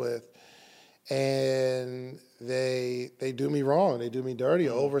friends with and they do me wrong. They do me dirty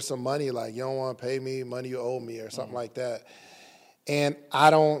over some money, like you don't want to pay me money you owe me or something like that. And I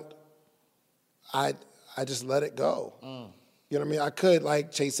just let it go. You know what I mean? I could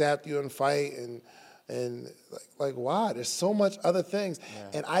like chase after you and fight and like why? There's so much other things. Yeah.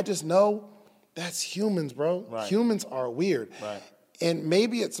 And I just know that's humans, bro. Right. Humans are weird. Right. And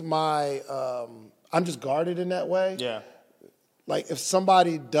maybe it's my I'm just guarded in that way. Yeah. Like if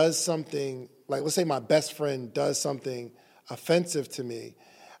somebody does something, like let's say my best friend does something offensive to me,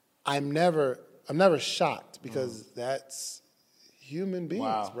 I'm never shocked because that's human beings,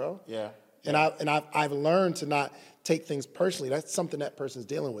 Wow. bro. Yeah. And I've learned to not take things personally. That's something that person's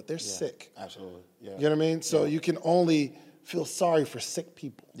dealing with. They're sick. Absolutely. Yeah. You know what I mean? So you can only feel sorry for sick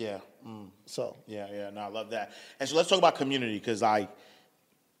people. Yeah. So Yeah. No, I love that. And so let's talk about community, because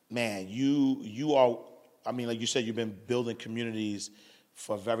man, you are. I mean, like you said, you've been building communities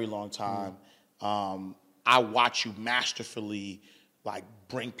for a very long time. I watch you masterfully, like,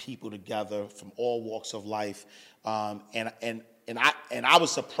 bring people together from all walks of life, and I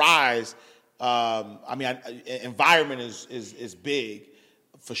was surprised. Environment is big,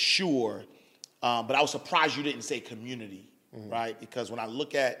 for sure, but I was surprised you didn't say community, right? Because when I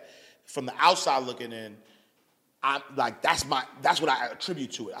look at from the outside looking in, I'm like, that's what I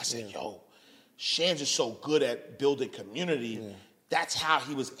attribute to it. I said, yo, Shands is so good at building community. Yeah. That's how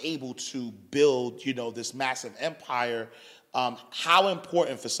he was able to build, this massive empire. How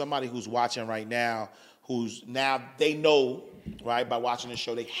important for somebody who's watching right now, who's now they know, right, by watching the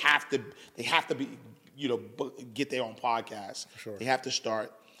show, they have to be, get their own podcast. For sure. They have to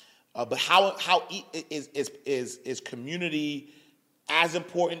start. But how is community as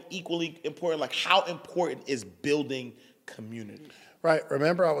important, equally important? Like, how important is building community? Right.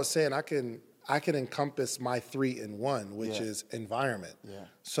 Remember, I was saying I can encompass my 3 in 1, which is environment. Yeah.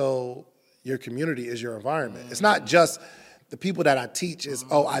 So your community is your environment. It's not just the people that I teach is,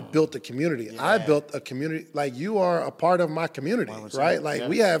 I built a community. Yeah. I built a community. Like, you are a part of my community, right? Like,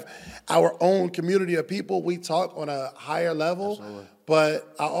 we have our own community of people. We talk on a higher level. Absolutely.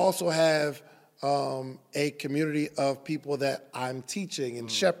 But I also have a community of people that I'm teaching and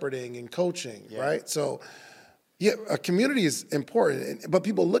shepherding and coaching, right? So, a community is important. But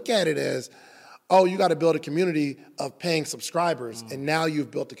people look at it as, you got to build a community of paying subscribers, and now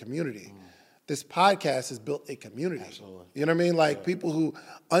you've built a community. This podcast has built a community. Absolutely. You know what I mean? Like, people who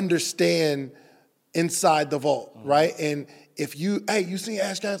understand inside the vault, right? And if you seen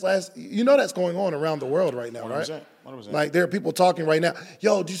Ask Guys last, that's going on around the world right now, 100%, right? 100%. Like, there are people talking right now,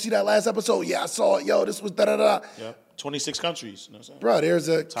 yo, did you see that last episode? Yeah, I saw it. Yo, this was da-da-da. Yep. 26 countries. Bro, there's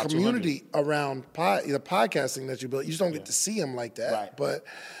a Top community 200. Around the podcasting that you built. You just don't get to see them like that. Right. But,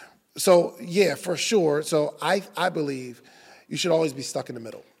 so, for sure. So I believe you should always be stuck in the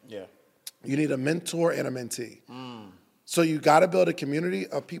middle. Yeah. You need a mentor and a mentee. So you got to build a community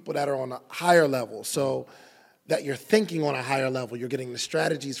of people that are on a higher level. So that you're thinking on a higher level. You're getting the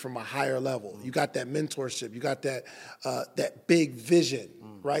strategies from a higher level. You got that mentorship. You got that big vision,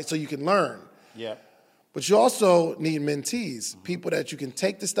 right? So you can learn. Yeah. But you also need mentees, people that you can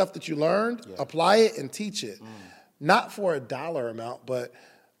take the stuff that you learned, apply it, and teach it. Not for a dollar amount, but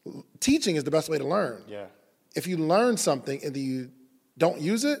teaching is the best way to learn. Yeah. If you learn something and you don't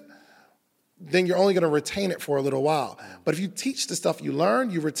use it, then you're only going to retain it for a little while. But if you teach the stuff you learn,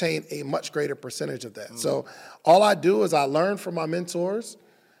 you retain a much greater percentage of that. So all I do is I learn from my mentors,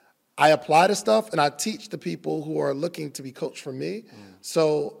 I apply the stuff, and I teach the people who are looking to be coached from me.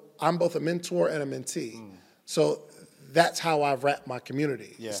 So I'm both a mentor and a mentee. So that's how I've wrapped my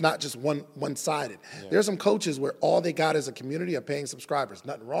community. Yeah. It's not just one-sided. Yeah. There's some coaches where all they got is a community of paying subscribers.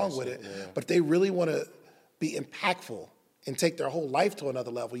 Nothing wrong with it. Yeah. But if they really want to be impactful and take their whole life to another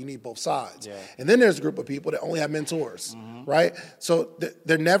level, you need both sides. Yeah. And then there's a group of people that only have mentors, right? So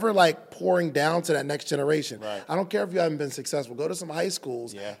they're never like pouring down to that next generation. Right. I don't care if you haven't been successful. Go to some high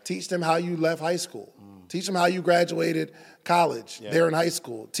schools, teach them how you left high school. Teach them how you graduated college. They're in high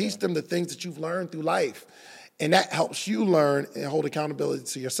school. Teach them the things that you've learned through life. And that helps you learn and hold accountability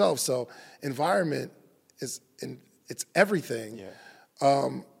to yourself. So environment it's everything. Yeah.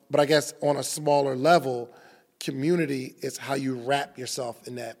 But I guess on a smaller level, community is how you wrap yourself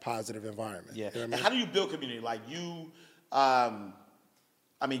in that positive environment. Yeah. You know what I mean? And how do you build community? Like you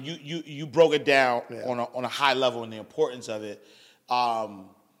broke it down on a high level and the importance of it.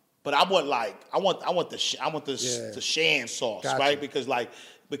 But I want the Shands sauce, gotcha. Right? Because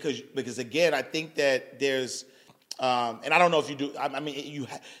again, I think that there's and I don't know if you do.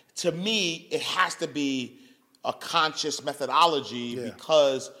 To me, it has to be a conscious methodology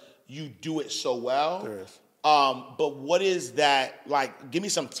because you do it so well. There is. But what is that like? Give me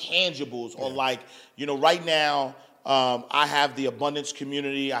some tangibles on right now. I have the abundance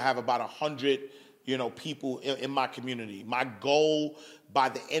community. I have about 100 people in my community. My goal by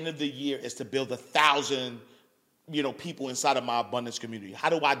the end of the year is to build 1,000 people inside of my abundance community. How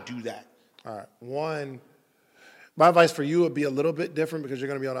do I do that? All right. One, my advice for you would be a little bit different because you're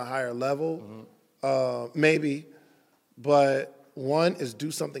going to be on a higher level, maybe. But one is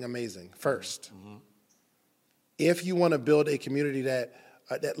do something amazing first. If you want to build a community that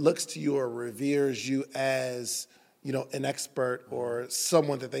looks to you or reveres you as an expert or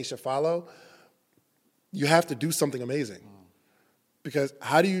someone that they should follow, you have to do something amazing. Because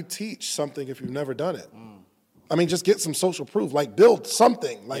how do you teach something if you've never done it? I mean, just get some social proof. Like, build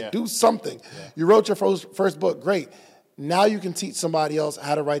something. Like, do something. Yeah. You wrote your first book. Great. Now you can teach somebody else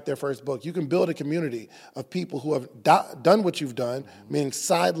how to write their first book. You can build a community of people who have done what you've done, meaning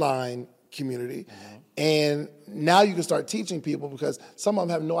sideline community. And now you can start teaching people because some of them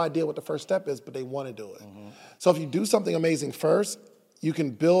have no idea what the first step is, but they want to do it. So if you do something amazing first, you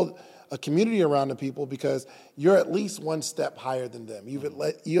can build a community around the people because you're at least one step higher than them. You've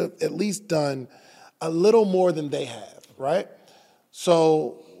at least done a little more than they have, right?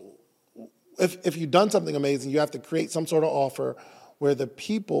 So if you've done something amazing, you have to create some sort of offer where the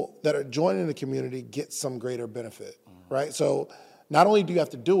people that are joining the community get some greater benefit, right? So not only do you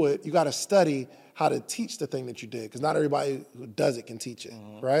have to do it, you got to study how to teach the thing that you did because not everybody who does it can teach it,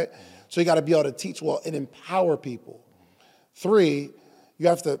 right? So you got to be able to teach well and empower people. 3, you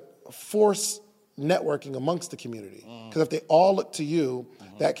have to force networking amongst the community because if they all look to you,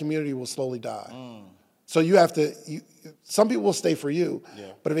 that community will slowly die. So you have to, some people will stay for you,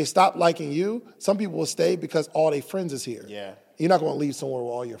 but if they stop liking you, some people will stay because all their friends is here. Yeah. You're not going to leave somewhere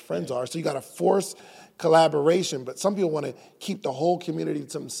where all your friends are. So you got to force collaboration, but some people want to keep the whole community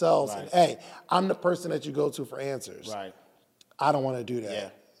to themselves and, hey, I'm the person that you go to for answers. Right. I don't want to do that. Yeah.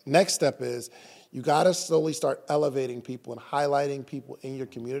 Next step is you got to slowly start elevating people and highlighting people in your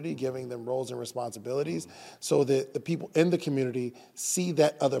community, giving them roles and responsibilities so that the people in the community see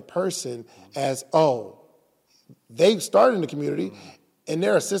that other person as, oh, they started in the community and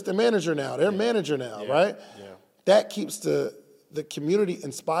they're assistant manager now, they're manager now, right? Yeah. That keeps the community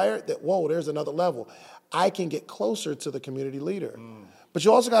inspired that, whoa, there's another level. I can get closer to the community leader. But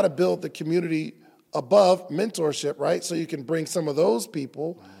you also got to build the community above mentorship, right? So you can bring some of those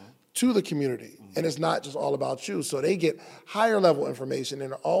people to the community. And it's not just all about you. So they get higher level information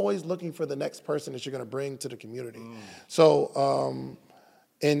and are always looking for the next person that you're going to bring to the community. So,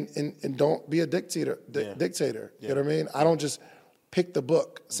 and don't be a dictator. You know what I mean? I don't just pick the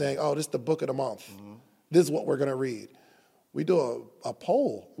book saying, oh, this is the book of the month. This is what we're going to read. We do a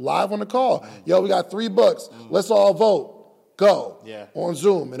poll live on the call. Yo, we got 3 books. Let's all vote. Go. On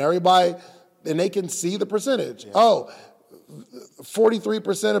Zoom. And everybody, and they can see the percentage. Oh,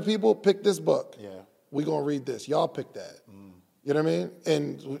 43% of people pick this book. We're going to read this. Y'all pick that. You know what I mean?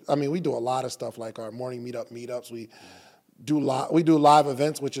 And, I mean, we do a lot of stuff like our morning meetups. We do live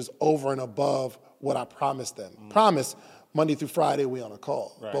events, which is over and above what I promised them. Promise, Monday through Friday, we on a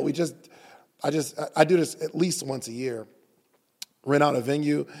call. Right. But I do this at least once a year. Rent out a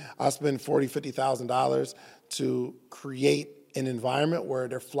venue. I spend $40,000, $50,000 to create an environment where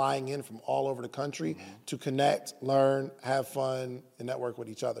they're flying in from all over the country to connect, learn, have fun, and network with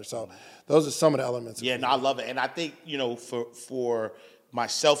each other. So those are some of the elements. Yeah, no, I love it. And I think, for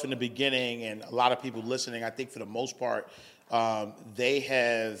myself in the beginning and a lot of people listening, I think for the most part, they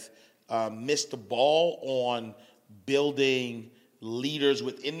have missed the ball on building leaders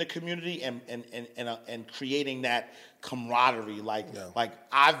within the community and creating that camaraderie. Like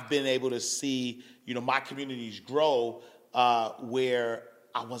I've been able to see, my communities grow where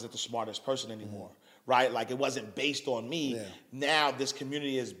I wasn't the smartest person anymore, right? Like it wasn't based on me. Yeah. Now this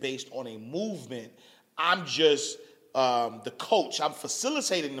community is based on a movement. I'm just the coach. I'm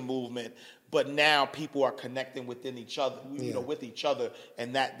facilitating the movement, but now people are connecting within each other, with each other,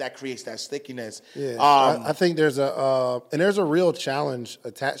 and that creates that stickiness. Yeah, I think there's a real challenge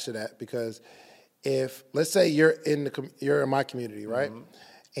attached to that because if let's say you're in my community, right,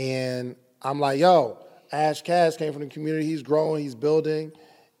 and I'm like, yo, Ash Cash came from the community. He's growing, he's building,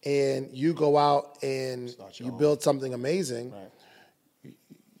 and you go out and you build something amazing. Right.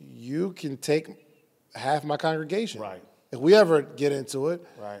 You can take half my congregation. Right. If we ever get into it,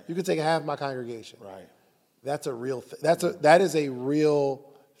 you can take half my congregation. Right. That's a real that is a real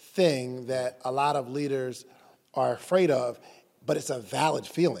thing that a lot of leaders are afraid of, but it's a valid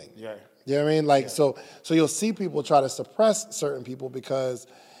feeling. Yeah. You know what I mean? Like so you'll see people try to suppress certain people because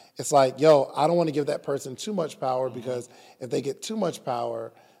it's like, yo, I don't want to give that person too much power because if they get too much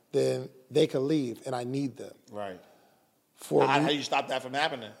power, then they can leave, and I need them. Right. How do you stop that from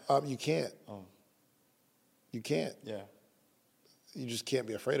happening? You can't. You can't. Yeah. You just can't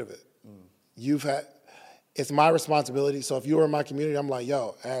be afraid of it. It's my responsibility. So if you were in my community, I'm like,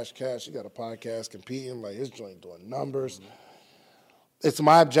 yo, Ash Cash, you got a podcast competing, like his joint doing numbers. It's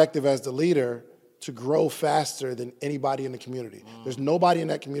my objective as the leader to grow faster than anybody in the community. There's nobody in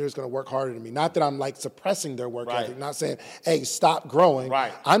that community that's going to work harder than me. Not that I'm like suppressing their work ethic, not saying, hey, stop growing.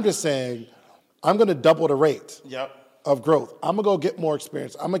 Right. I'm just saying I'm going to double the rate of growth. I'm going to go get more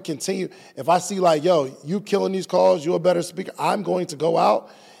experience. I'm going to continue. If I see like, yo, you killing these calls, you're a better speaker, I'm going to go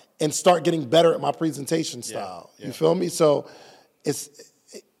out and start getting better at my presentation style. You feel me? So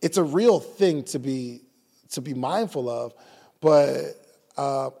it's a real thing to be mindful of. But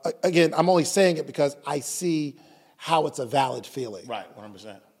again, I'm only saying it because I see how it's a valid feeling. Right,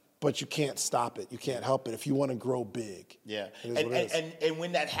 100%. But you can't stop it. You can't help it if you want to grow big. Yeah. And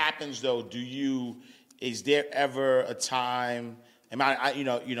when that happens, though, is there ever a time? And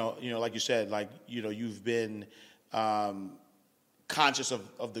like you said, like you've been conscious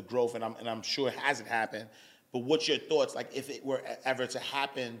of the growth, and I'm sure it hasn't happened. But what's your thoughts? Like, if it were ever to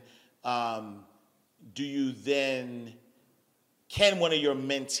happen, do you then? Can one of your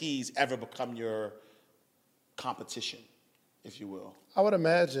mentees ever become your competition, if you will? I would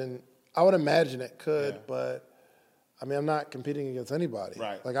imagine it could, but I mean, I'm not competing against anybody.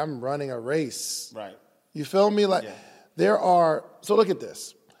 Right. Like, I'm running a race. Right. You feel me? Like, so look at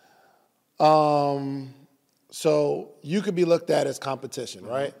this. So you could be looked at as competition,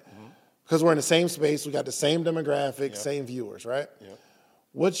 right? Because we're in the same space, we got the same demographic, same viewers, right? Yep.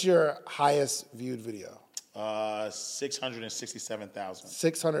 What's your highest viewed video? 667,000.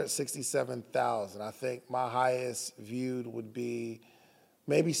 667,000. I think my highest viewed would be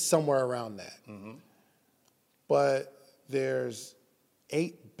maybe somewhere around that. Mm-hmm. But there's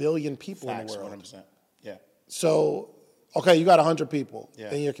 8 billion people in the world. 100%. Yeah. So, okay, you got 100 people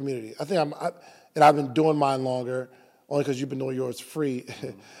in your community. I think and I've been doing mine longer, only because you've been doing yours free.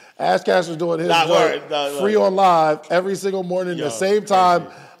 Ashcaster's doing his free on live every single morning at the same time.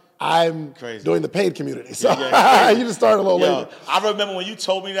 I'm doing the paid community. So you just started a little later. I remember when you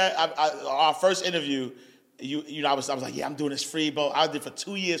told me that, our first interview, I was like, yeah, I'm doing this free, but I did it for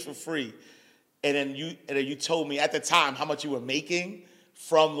 2 years for free. And then you told me at the time how much you were making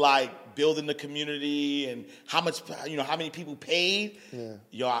from like building the community and how many people paid. Yeah.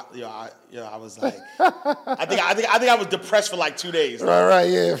 I was like, I think I was depressed for like 2 days. Right,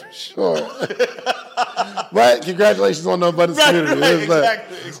 yeah, for sure. But congratulations on the abundance community. Right,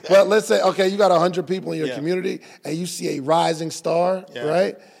 exactly. But let's say, okay, you got 100 people in your community and you see a rising star,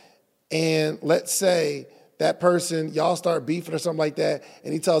 right? And let's say that person, y'all start beefing or something like that,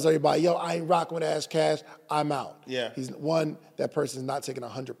 and he tells everybody, yo, I ain't rocking with Ash Cash, I'm out. Yeah. That person's not taking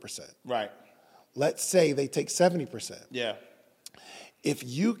 100%. Right. Let's say they take 70%. Yeah. If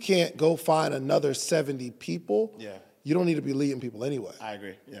you can't go find another 70 people, you don't need to be leading people anyway. I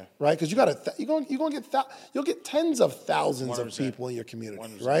agree. Yeah. Right? Because you'll get tens of thousands 100%. Of people in your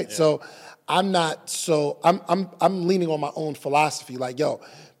community, right? Yeah. So I'm leaning on my own philosophy. Like, yo,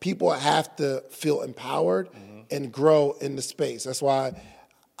 people have to feel empowered and grow in the space. That's why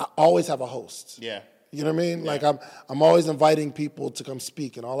I always have a host. Yeah. You know what I mean? Yeah. Like I'm always inviting people to come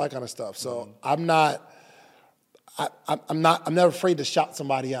speak and all that kind of stuff. So I'm never afraid to shout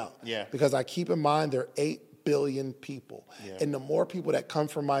somebody out. Yeah. Because I keep in mind there are 8 billion people. Yeah. And the more people that come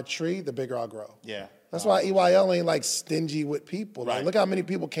from my tree, the bigger I'll grow. Yeah. That's why EYL ain't like stingy with people. Right. Like, look how many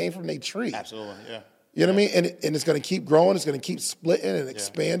people came from their tree. Absolutely, yeah. You know what I mean? And it's going to keep growing. It's going to keep splitting and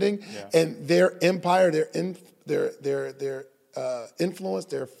expanding. Yeah. And their empire, their influence,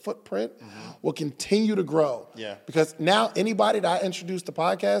 their footprint will continue to grow. Yeah. Because now anybody that I introduce to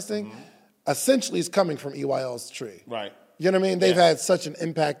podcasting essentially is coming from EYL's tree. Right. You know what I mean? They've had such an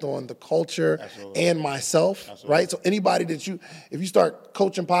impact on the culture and myself, right? So anybody if you start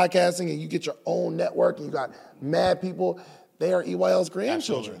coaching podcasting and you get your own network and you got mad people, they are EYL's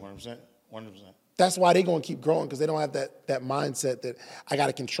grandchildren. 100%. That's why they're going to keep growing, because they don't have that mindset that I got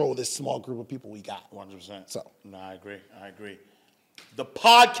to control this small group of people we got. 100%. So, no, I agree. The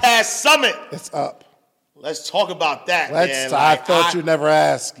podcast summit. It's up. Let's talk about that, man. I thought you'd never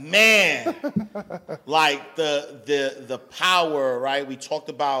ask. Man, like the power, right? We talked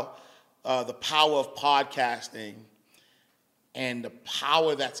about the power of podcasting, and the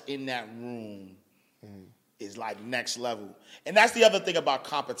power that's in that room is like next level. And that's the other thing about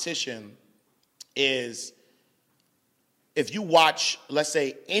competition is if you watch, let's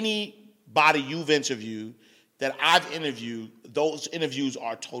say, anybody you've interviewed that I've interviewed, those interviews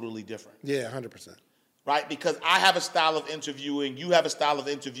are totally different. Yeah, 100%. Right? Because I have a style of interviewing, you have a style of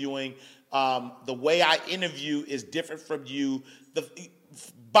interviewing. The way I interview is different from you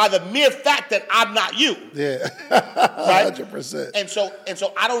by the mere fact that I'm not you. Yeah, right? 100%. And so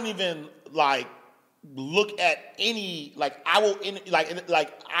I don't even like look at any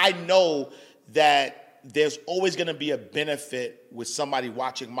I know that there's always going to be a benefit with somebody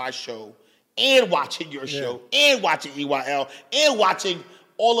watching my show and watching your show and watching EYL and watching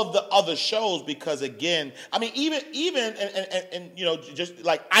all of the other shows, because again, I mean, even and you know, just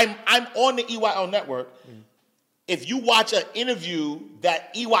like I'm on the EYL network. If you watch an interview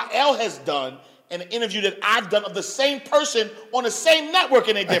that EYL has done and an interview that I've done of the same person on the same network,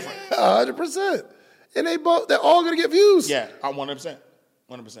 and they're different. 100%. and they're all going to get views. Yeah, 100%.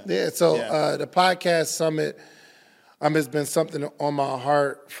 100%. Yeah, so the podcast summit has been something on my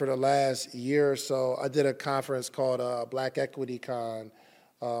heart for the last year or so. I did a conference called Black Equity Con.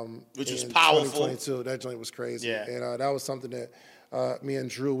 Which was powerful. 2022. That joint was crazy. Yeah. And that was something that me and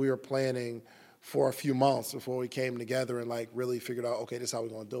Drew, we were planning for a few months before we came together and like really figured out, okay, this is how we're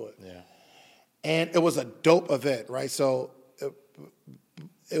going to do it. Yeah. And it was a dope event, right? So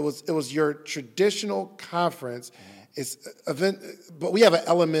it was your traditional conference. It's event, but we have an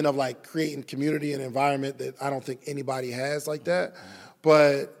element of like creating community and environment that I don't think anybody has like that.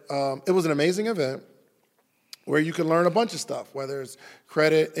 But it was an amazing event where you can learn a bunch of stuff, whether it's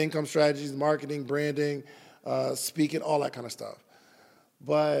credit, income strategies, marketing, branding, speaking, all that kind of stuff.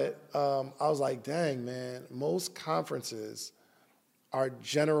 But I was like, dang, man, most conferences are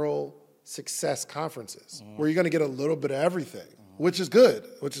general success conferences where you're going to get a little bit of everything, which is good.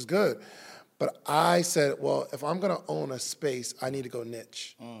 But I said, well, if I'm going to own a space, I need to go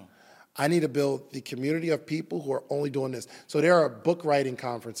niche. I need to build the community of people who are only doing this. So there are book writing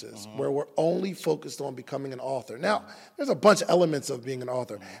conferences where we're only focused on becoming an author. Now, there's a bunch of elements of being an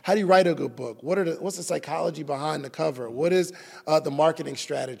author. How do you write a good book? What's the psychology behind the cover? What is the marketing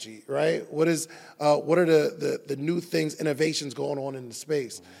strategy, right? What are the new things, innovations going on in the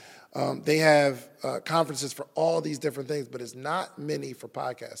space? They have conferences for all these different things, but it's not many for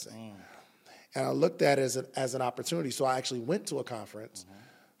podcasting. And I looked at it as an opportunity. So I actually went to a conference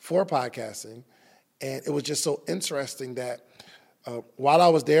for podcasting, and it was just so interesting that while I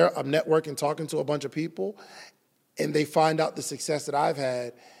was there, I'm networking, talking to a bunch of people, and they find out the success that I've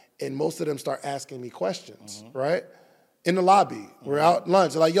had, and most of them start asking me questions, right? In the lobby. We're out at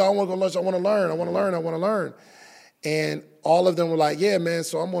lunch. They're like, yo, I want to go to lunch. I want to learn. And all of them were like, yeah, man,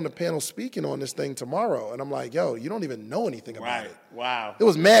 so I'm on the panel speaking on this thing tomorrow. And I'm like, yo, you don't even know anything about it. Wow. It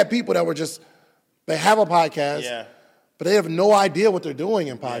was mad people that were they have a podcast, but they have no idea what they're doing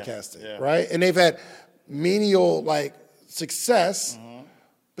in podcasting, right? And they've had menial, success,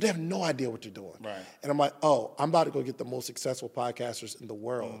 but they have no idea what they're doing. Right. And I'm like, oh, I'm about to go get the most successful podcasters in the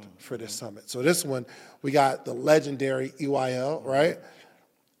world for this summit. So this one, we got the legendary EYL, right?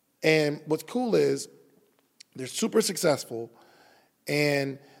 And what's cool is they're super successful,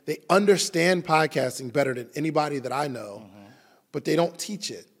 and they understand podcasting better than anybody that I know, but they don't teach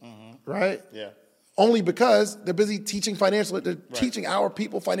it, right? Yeah. Only because they're busy teaching teaching our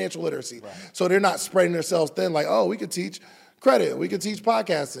people financial literacy. Right. So they're not spreading themselves thin like, oh, we could teach credit, we could teach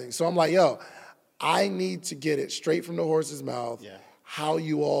podcasting. So I'm like, yo, I need to get it straight from the horse's mouth, how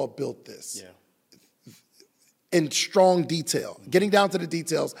you all built this. In strong detail, getting down to the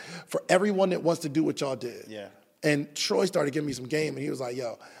details for everyone that wants to do what y'all did. Yeah. And Troy started giving me some game, and he was like,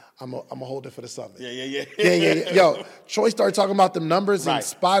 yo, I'm a hold it for the summit. Yeah. Yo, Troy started talking about them numbers and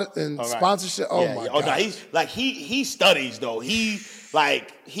sponsorship. Oh my God. No, he studies though. He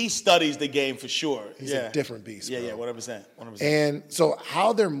studies the game for sure. He's a different beast. Yeah, bro. 100%. And so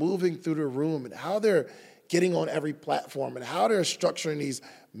how they're moving through the room and how they're getting on every platform and how they're structuring these $1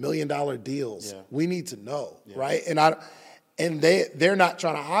 million deals, we need to know, right? And they're not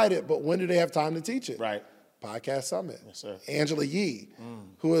trying to hide it, but when do they have time to teach it? Right. Podcast Summit. Yes, sir. Angela Yee,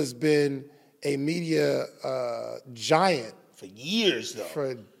 who has been a media giant for years, though.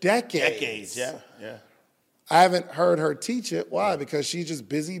 For decades. Yeah. I haven't heard her teach it. Why? Because she's just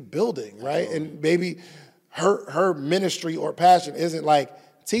busy building, right? Absolutely. And maybe her ministry or passion isn't like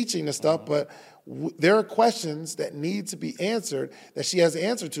teaching the stuff, but there are questions that need to be answered that she has the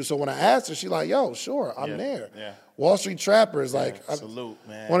answer to. So when I asked her, she's like, yo, sure, I'm there. Yeah. Wall Street Trapper is salute,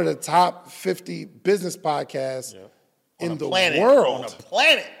 man. One of the top 50 business podcasts in the planet, world. On the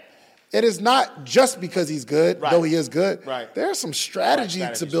planet. It is not just because he's good, though he is good. Right. There's some strategy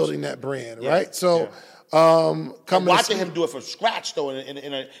to building that brand, right? So watching him do it from scratch, though, in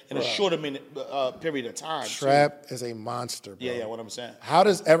a shorter period of time. Trap is a monster, bro. Yeah, what I'm saying. How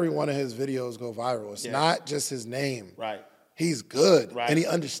does every one of his videos go viral? It's not just his name. Right. He's good, and he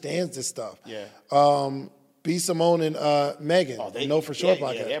understands this stuff. Yeah. B. Simone and Megan, Know For Sure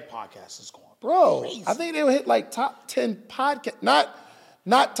podcast. Yeah, their podcast is going crazy. I think they'll hit top 10 podcast,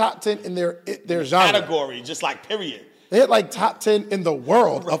 not top 10 in their genre. Category, just period. They hit top 10 in the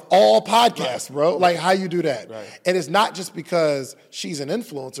world of all podcasts, bro. How you do that? Right. And it's not just because she's an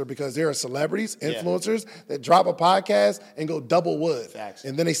influencer, because there are celebrities, influencers that drop a podcast and go double wood. Facts.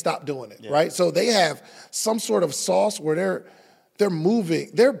 And then they stop doing it, right? So they have some sort of sauce where they're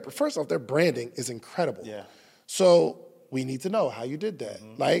moving. First off, their branding is incredible. Yeah. So we need to know how you did that.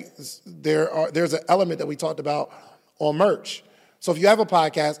 There's an element that we talked about on merch. So if you have a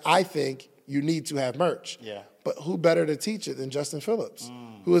podcast, I think you need to have merch. Yeah. But who better to teach it than Justin Phillips,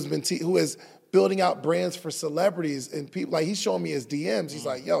 who has building out brands for celebrities and people. Like, he's showing me his DMs. He's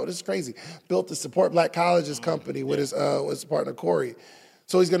like, yo, this is crazy. Built the Support Black Colleges company with his partner Corey.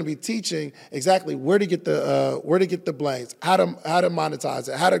 So he's going to be teaching exactly where to get the blanks, how to monetize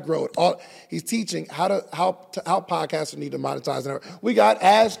it, how to grow it. He's teaching how podcasters need to monetize it. We got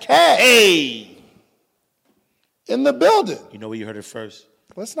Ash Cash. Hey, in the building. You know where you heard it first.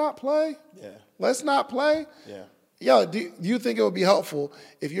 Let's not play. Yeah. Let's not play. Yeah. Yo, do you think it would be helpful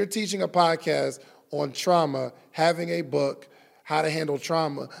if you're teaching a podcast on trauma, having a book, how to handle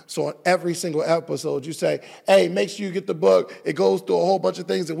trauma? So on every single episode, you say, hey, make sure you get the book. It goes through a whole bunch of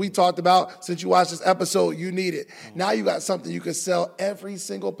things that we talked about. Since you watched this episode, you need it. Now you got something you can sell every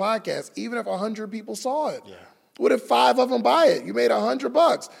single podcast, even if 100 people saw it. Yeah. What if 5 of them buy it? You made $100,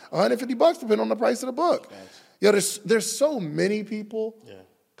 $150, depending on the price of the book. Thanks. Yo, there's so many people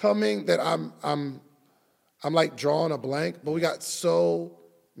coming that I'm like drawing a blank, but we got so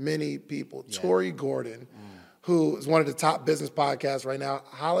many people. Yeah. Tori Gordon, who is one of the top business podcasts right now,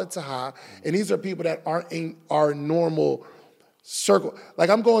 Holla to Ha, and these are people that aren't in our normal circle. Like,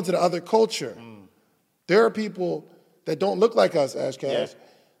 I'm going to the other culture. There are people that don't look like us, Ash Cash,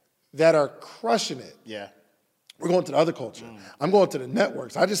 that are crushing it. Yeah. We're going to the other culture. I'm going to the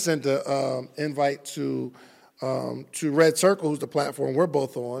networks. I just sent an invite to Red Circle, who's the platform we're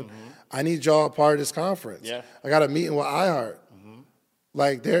both on. I need y'all a part of this conference. Yeah. I got a meeting with iHeart.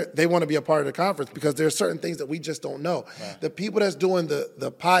 Like, they want to be a part of the conference because there's certain things that we just don't know. Right. The people that's doing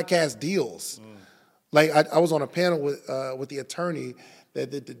the podcast deals, like I was on a panel with the attorney that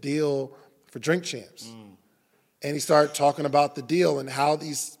did the deal for Drink Champs. And he started talking about the deal and how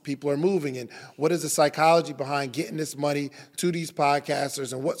these people are moving and what is the psychology behind getting this money to these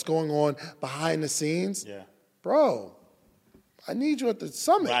podcasters and what's going on behind the scenes. Yeah. Bro, I need you at the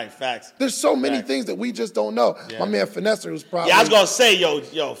summit. Right, facts. There's so many things that we just don't know. Yeah. My man Finesse, who's probably... Yeah, I was going to say,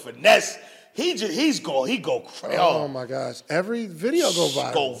 yo, Finesse, he go crazy. Oh, my gosh. Every video go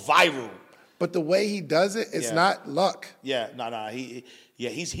viral. Go viral. But the way he does it, it's not luck. Yeah, no.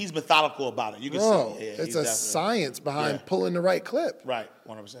 He's methodical about it. You can see it. It's a science behind pulling the right clip. Right,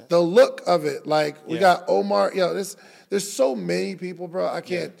 100%. The look of it, like we got Omar. Yo, there's so many people, bro. I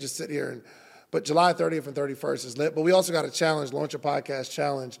can't just sit here and. But July 30th and 31st is lit. But we also got a challenge, Launch a Podcast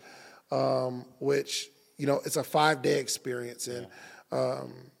Challenge, which it's a 5-day experience, and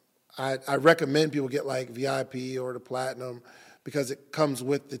I recommend people get like VIP or the Platinum because it comes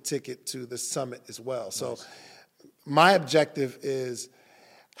with the ticket to the summit as well. Nice. So my objective is,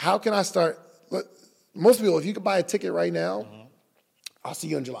 how can I start? Look, most people, if you could buy a ticket right now, I'll see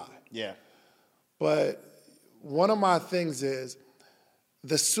you in July. Yeah. But one of my things is,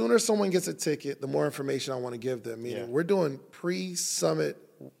 the sooner someone gets a ticket, the more information I want to give them. Meaning, we're doing pre-summit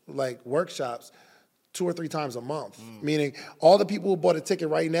like workshops 2 or 3 times a month. Meaning, all the people who bought a ticket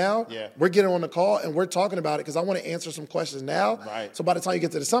right now, we're getting on the call and we're talking about it because I want to answer some questions now. Right. So by the time you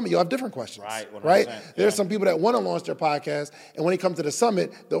get to the summit, you'll have different questions. Right. There's some people that want to launch their podcast, and when they come to the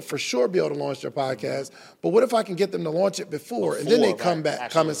summit, they'll for sure be able to launch their podcast. But what if I can get them to launch it before and then they come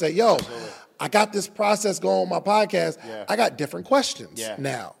and say, yo, I got this process going on my podcast. Yeah. I got different questions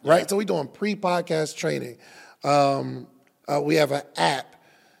now, right? So we're doing pre-podcast training. We have an app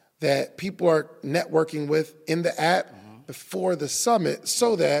that people are networking with in the app before the summit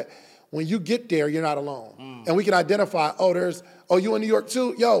so that when you get there, you're not alone. And we can identify, you in New York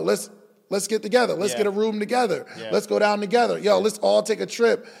too? Yo, let's get together. Let's get a room together. Yeah. Let's go down together. Yo, let's all take a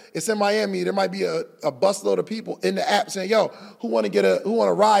trip. It's in Miami. There might be a busload of people in the app saying, yo, who want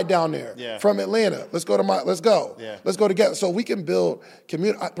to ride down there from Atlanta? Let's go. Yeah. Let's go together. So we can build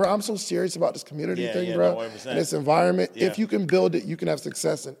community. Bro, I'm so serious about this community thing, bro. 100%. And this environment. Yeah. If you can build it, you can have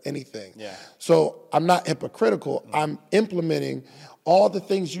success in anything. Yeah. So I'm not hypocritical. I'm implementing all the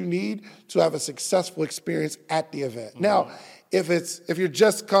things you need to have a successful experience at the event. Now, if you're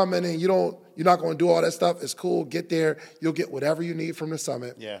just coming and you're not going to do all that stuff, it's cool. Get there. You'll get whatever you need from the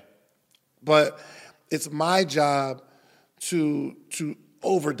summit. Yeah. But it's my job to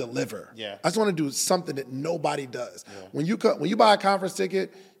over deliver. Yeah. I just want to do something that nobody does. Yeah. When you buy a conference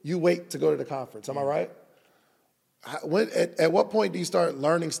ticket, you wait to go to the conference. Am I right? At what point do you start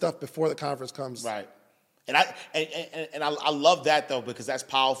learning stuff before the conference comes? Right. And I love that though, because that's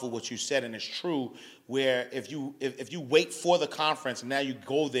powerful what you said, and it's true. Where if you wait for the conference and now you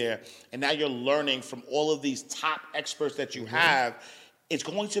go there and now you're learning from all of these top experts that you have, it's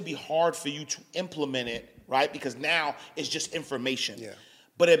going to be hard for you to implement it, right? Because now it's just information. Yeah.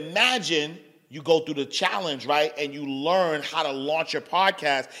 But imagine you go through the challenge, right? And you learn how to launch your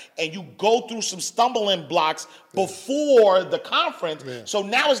podcast, and you go through some stumbling blocks before the conference. Yeah. So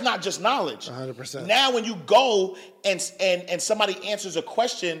now it's not just knowledge. 100%. Now when you go and somebody answers a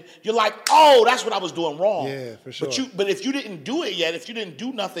question, you're like, oh, that's what I was doing wrong. Yeah, for sure. But if you didn't do it yet, if you didn't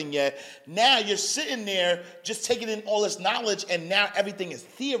do nothing yet, now you're sitting there just taking in all this knowledge, and now everything is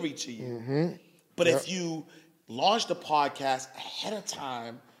theory to you. Mm-hmm. But if you launch the podcast ahead of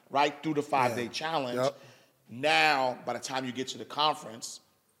time, right, through the 5-day challenge, now by the time you get to the conference,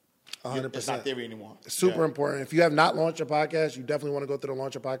 100%. It's not theory anymore. Super important. If you have not launched a podcast, you definitely want to go through the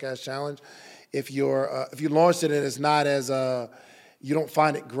Launch a Podcast Challenge. If you launched it and it's not as you don't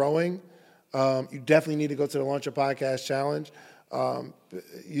find it growing, you definitely need to go to the Launch a Podcast Challenge.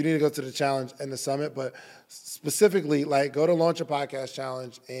 You need to go to the challenge and the summit, but specifically, like, go to Launch a Podcast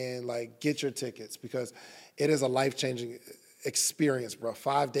Challenge and like get your tickets, because it is a life-changing experience, bro.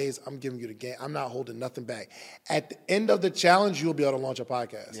 5 days, I'm giving you the game. I'm not holding nothing back. At the end of the challenge, you'll be able to launch a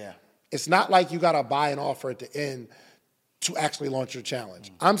podcast. Yeah. It's not like you got to buy an offer at the end to actually launch your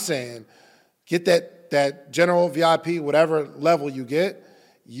challenge. I'm saying get that general VIP, whatever level you get,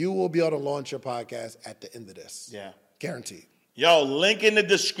 you will be able to launch your podcast at the end of this. Yeah. Guaranteed. Yo, link in the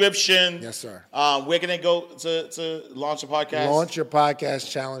description. Yes, sir. Where can they go to launch a podcast?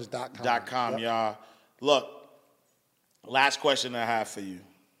 Launchyourpodcastchallenge.com. y'all. Look, last question I have for you.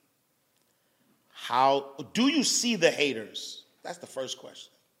 How do you see the haters? That's the first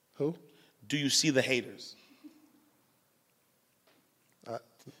question. Who? Do you see the haters?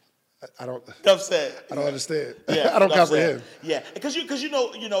 I don't. Enough said. I don't understand. Yeah, I don't enough comprehend. said. Yeah, because you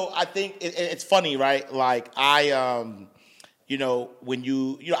know, I think it's funny, right? Like when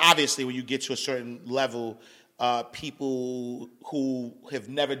you obviously when you get to a certain level, people who have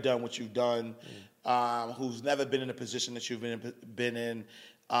never done what you've done, who's never been in a position that you've been in,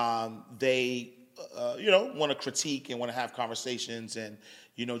 they want to critique and want to have conversations, and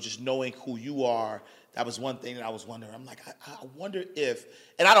just knowing who you are. That was one thing that I was wondering. I'm like, I wonder if,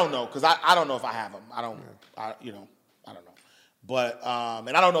 and I don't know, because I don't know if I have them. I don't know. But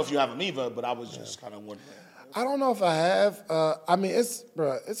and I don't know if you have them either. But I was just kind of wondering. I don't know if I have. I mean, it's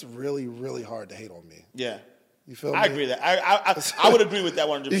really, really hard to hate on me. Yeah. You feel me? I agree that. I would agree with that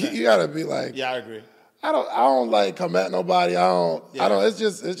 100%. You gotta be like, yeah, I agree. I don't like come at nobody. I don't. It's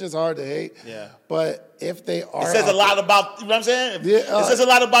just hard to hate. Yeah. But if they are, it says a lot about, you know what I'm saying? Yeah, it says a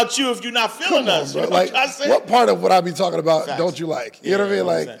lot about you if you're not feeling us. Bro. You know like, what I'm saying? what part of what I be talking about Facts. don't you like? You know what I mean?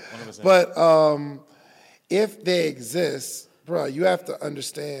 100%, Like, 100%. But if they exist, bro, you have to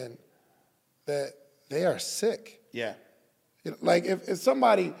understand that they are sick. Yeah. Like if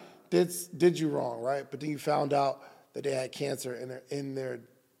somebody did you wrong, right? But then you found out that they had cancer and they're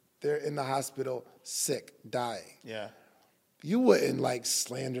in the hospital, sick, dying. Yeah. You wouldn't like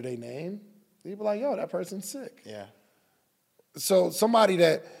slander their name. You'd be like, yo, that person's sick. Yeah. So somebody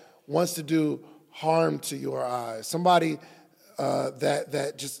that wants to do harm to your eyes, somebody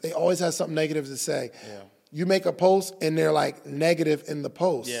that just, they always have something negative to say. Yeah. You make a post and they're like negative in the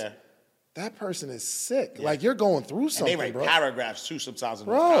post. Yeah. That person is sick. Yeah. Like, you're going through something, And they write bro. paragraphs too sometimes in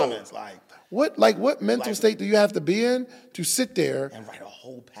the Bro. comments. What mental state do you have to be in to sit there And write a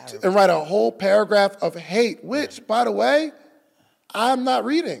whole paragraph. and write a whole paragraph of hate, which, by the way, I'm not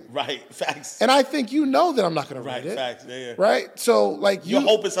reading. Right, facts. And I think you know that I'm not going to read it. Facts, yeah. Right? So, like, You're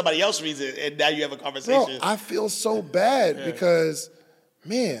hoping somebody else reads it, and now you have a bro, conversation. I feel so bad because,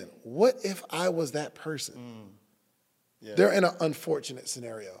 man, what if I was that person? Yeah. They're in an unfortunate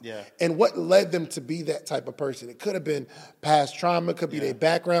scenario. Yeah. And what led them to be that type of person? It could have been past trauma, could be their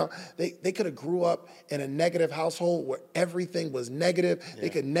background. They could have grew up in a negative household where everything was negative. Yeah. They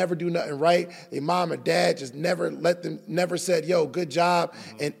could never do nothing right. Their mom or dad just never said, yo, good job.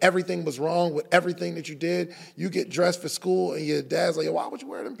 And everything was wrong with everything that you did. You get dressed for school and your dad's like, yo, why would you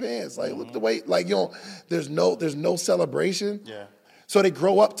wear them pants? Like, look the way, like, there's no celebration. Yeah. So they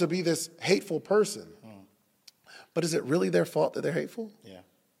grow up to be this hateful person. But is it really their fault that they're hateful? Yeah.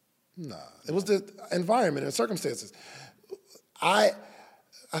 Nah. It was the environment and circumstances. I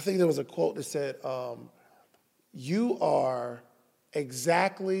think there was a quote that said, you are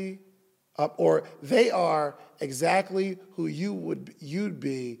exactly, or they are exactly who you'd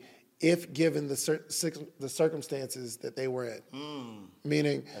be if given the circumstances that they were in.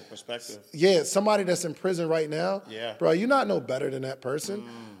 Meaning, That perspective. yeah, somebody that's in prison right now, Yeah. bro, you're not no better than that person.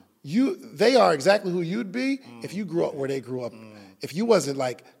 They are exactly who you'd be if you grew up where they grew up. If you wasn't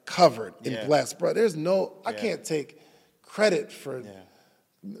like covered and blessed, bro. I can't take credit for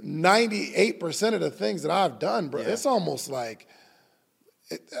 98% of the things that I've done, bro. Yeah. It's almost like,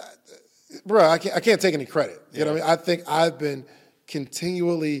 bro, I can't take any credit. You know what I mean? I think I've been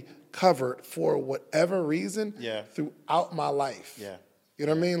continually covered for whatever reason throughout my life. Yeah. You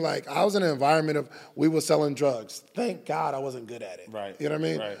know what I mean? Like, I was in an environment of, we were selling drugs. Thank God I wasn't good at it. Right. You know what I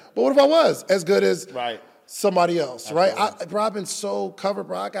mean? Right. But what if I was as good as somebody else, right? Bro, I've been so covered,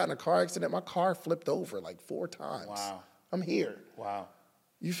 bro. I got in a car accident. My car flipped over like 4 times. Wow. I'm here. Wow.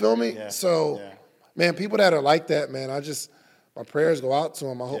 You feel me? Yeah. So, man, people that are like that, man, my prayers go out to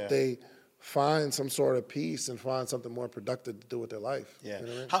them. I hope they find some sort of peace and find something more productive to do with their life. Yeah. You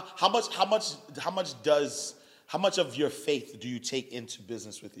know what I mean? How much of your faith do you take into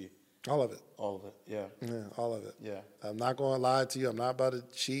business with you? All of it. All of it, yeah. Yeah, all of it. Yeah. I'm not going to lie to you. I'm not about to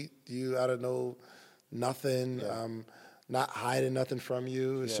cheat you out of nothing. Yeah. I'm not hiding nothing from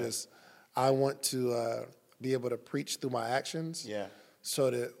you. It's just I want to be able to preach through my actions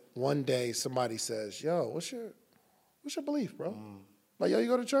so that one day somebody says, yo, what's your belief, bro? Like, yo, you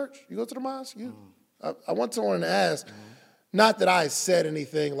go to church? You go to the mosque? I want someone to ask, not that I said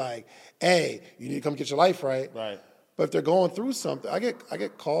anything like, hey, you need to come get your life right. Right. But if they're going through something, I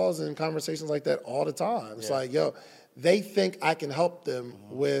get calls and conversations like that all the time. It's like, yo, they think I can help them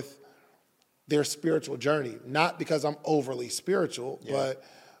with their spiritual journey. Not because I'm overly spiritual, but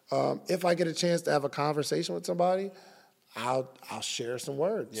if I get a chance to have a conversation with somebody, I'll share some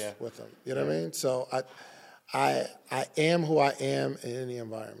words with them. You know what I mean? So I am who I am in any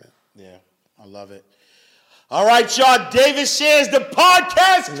environment. Yeah, I love it. All right, y'all. David Shands, the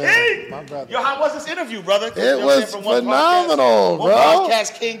podcast king. My brother. Yo, how was this interview, brother? It was phenomenal, bro. One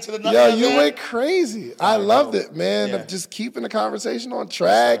podcast king to the next. Yo, you went crazy. I loved it, man. Of just keeping the conversation on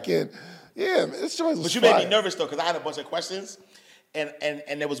track and this choice was But you made me nervous though, because I had a bunch of questions, and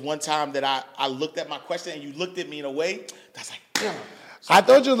there was one time that I looked at my question and you looked at me in a way that's like, damn. So I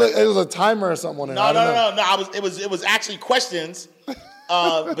thought it was a timer or something on it. No. It was actually questions,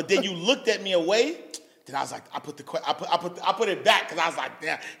 but then you looked at me away. Then I was like, I put it back because I was like,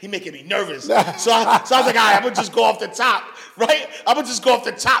 damn, he making me nervous. So I was like, all right, I'm gonna just go off the top, right? I'm gonna just go off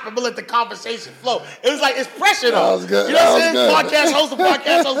the top and let the conversation flow. It was like, it's pressure though. That was good. You know what I'm saying? Podcast host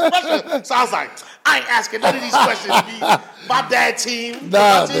pressure. So I was like, I ain't asking none of these questions, B. My bad, team.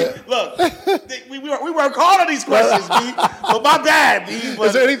 Look, we work hard on these questions, B. But my bad, B.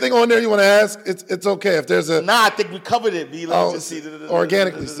 Is there anything on there you want to ask? It's okay if there's a. Nah, I think we covered it, B. Let me just see.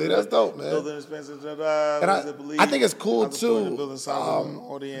 Organically, see, that's dope, man. And I think it's cool too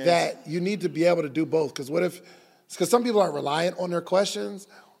that you need to be able to do both. Because some people are reliant on their questions,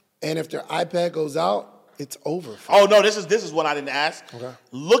 and if their iPad goes out, it's over. Oh no, this is what I didn't ask. Okay.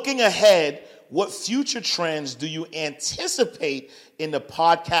 Looking ahead, what future trends do you anticipate in the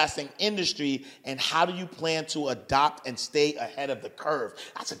podcasting industry, and how do you plan to adopt and stay ahead of the curve?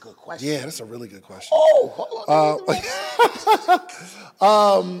 That's a good question. Yeah, that's a really good question. Oh,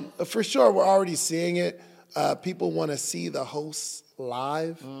 for sure, we're already seeing it. People want to see the hosts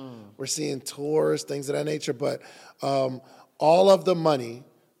live. We're seeing tours, things of that nature. But all of the money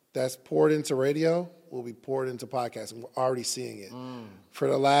that's poured into radio will be poured into podcasting. We're already seeing it. For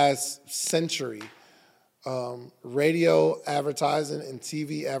the last century, radio advertising and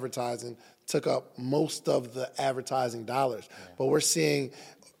TV advertising took up most of the advertising dollars. Yeah. But we're seeing,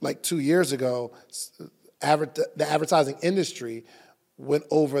 like 2 years ago, the advertising industry went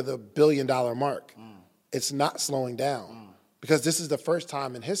over the $1 billion mark. It's not slowing down because this is the first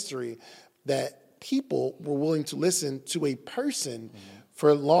time in history that people were willing to listen to a person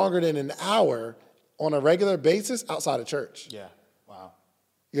for longer than an hour on a regular basis outside of church. Yeah, wow.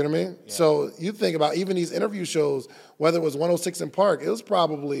 You know what I mean? Yeah. So you think about even these interview shows, whether it was 106 in Park, it was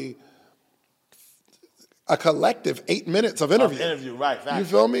probably a collective 8 minutes of interview. Right. You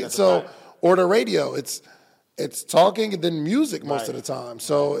feel me? Or the radio, it's talking and then music most of the time.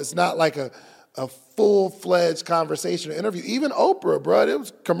 So it's not like a full-fledged conversation or interview. Even Oprah, bro, it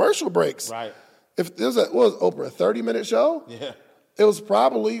was commercial breaks. Right. If there was what was Oprah, a 30-minute show? Yeah. It was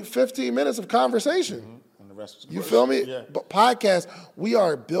probably 15 minutes of conversation. And the rest was you feel me? Yeah. But podcasts, we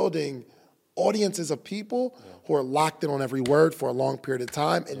are building audiences of people who are locked in on every word for a long period of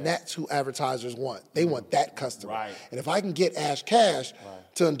time, and that's who advertisers want. They want that customer. Right. And if I can get Ash Cash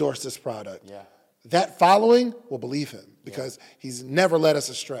to endorse this product, that following will believe him because he's never led us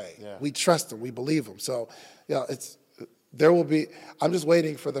astray. Yeah. We trust him. We believe him. So, there will be. I'm just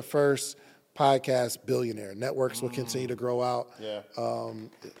waiting for the first podcast billionaire. Networks will continue to grow out. Yeah.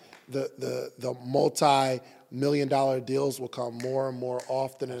 The multi-million-dollar deals will come more and more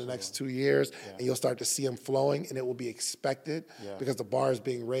often in the next 2 years, and you'll start to see them flowing, and it will be expected because the bar is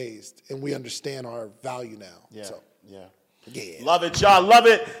being raised, and we understand our value now. Yeah. So. Yeah. Yeah. Love it, y'all. Love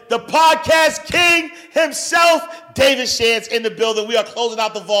it. The podcast king himself, David Shands, in the building. We are closing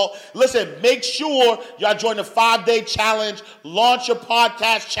out the vault. Listen, make sure y'all join the 5-day challenge.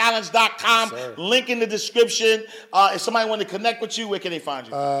 LaunchYourPodcastChallenge.com. Link in the description. If somebody want to connect with you, where can they find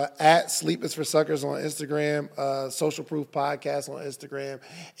you? At Sleep is for Suckers on Instagram, Social Proof Podcast on Instagram,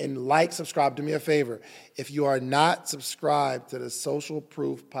 and subscribe. Do me a favor. If you are not subscribed to the Social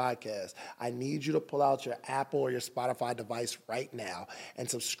Proof Podcast, I need you to pull out your Apple or your Spotify device right now and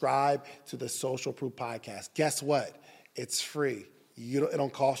subscribe to the Social Proof Podcast. Guess what? It's free. It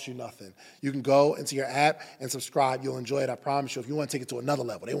don't cost you nothing. You can go into your app and subscribe. You'll enjoy it. I promise you. If you want to take it to another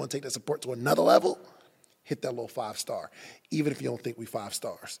level, they want to take the support to another level, hit that little 5-star, even if you don't think we 5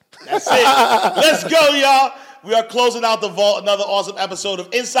 stars. That's it. Let's go, y'all. We are closing out the vault. Another awesome episode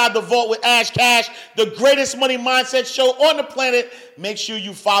of Inside the Vault with Ash Cash, the greatest money mindset show on the planet. Make sure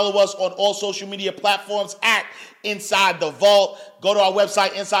you follow us on all social media platforms at Inside the Vault. Go to our website,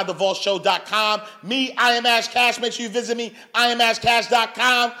 InsideTheVaultShow.com. I am Ash Cash. Make sure you visit me,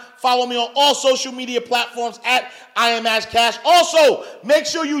 IamAshCash.com. Follow me on all social media platforms at I am Ash Cash. Also, make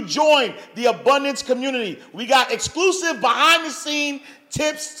sure you join the Abundance community. We got exclusive behind-the-scene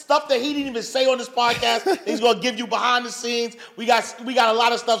tips, stuff that he didn't even say on this podcast. He's going to give you behind the scenes. We got a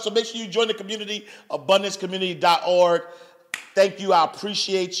lot of stuff, so make sure you join the community, abundancecommunity.org. Thank you. I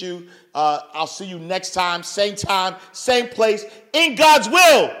appreciate you. I'll see you next time, same place, in God's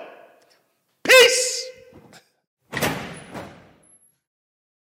will. Peace.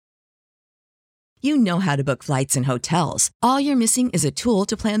 You know how to book flights and hotels. All you're missing is a tool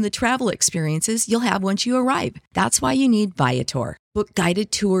to plan the travel experiences you'll have once you arrive. That's why you need Viator. Book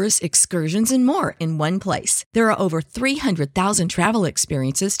guided tours, excursions, and more in one place. There are over 300,000 travel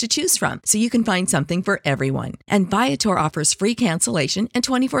experiences to choose from, so you can find something for everyone. And Viator offers free cancellation and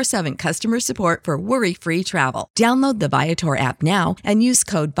 24/7 customer support for worry-free travel. Download the Viator app now and use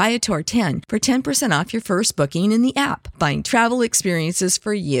code Viator10 for 10% off your first booking in the app. Find travel experiences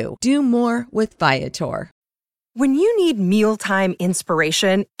for you. Do more with Viator. When you need mealtime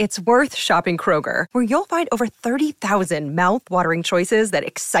inspiration, it's worth shopping Kroger, where you'll find over 30,000 mouth-watering choices that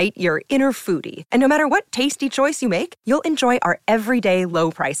excite your inner foodie. And no matter what tasty choice you make, you'll enjoy our everyday low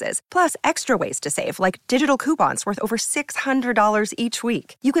prices, plus extra ways to save, like digital coupons worth over $600 each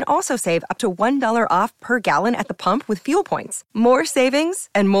week. You can also save up to $1 off per gallon at the pump with fuel points. More savings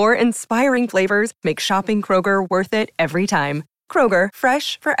and more inspiring flavors make shopping Kroger worth it every time. Kroger,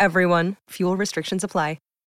 fresh for everyone. Fuel restrictions apply.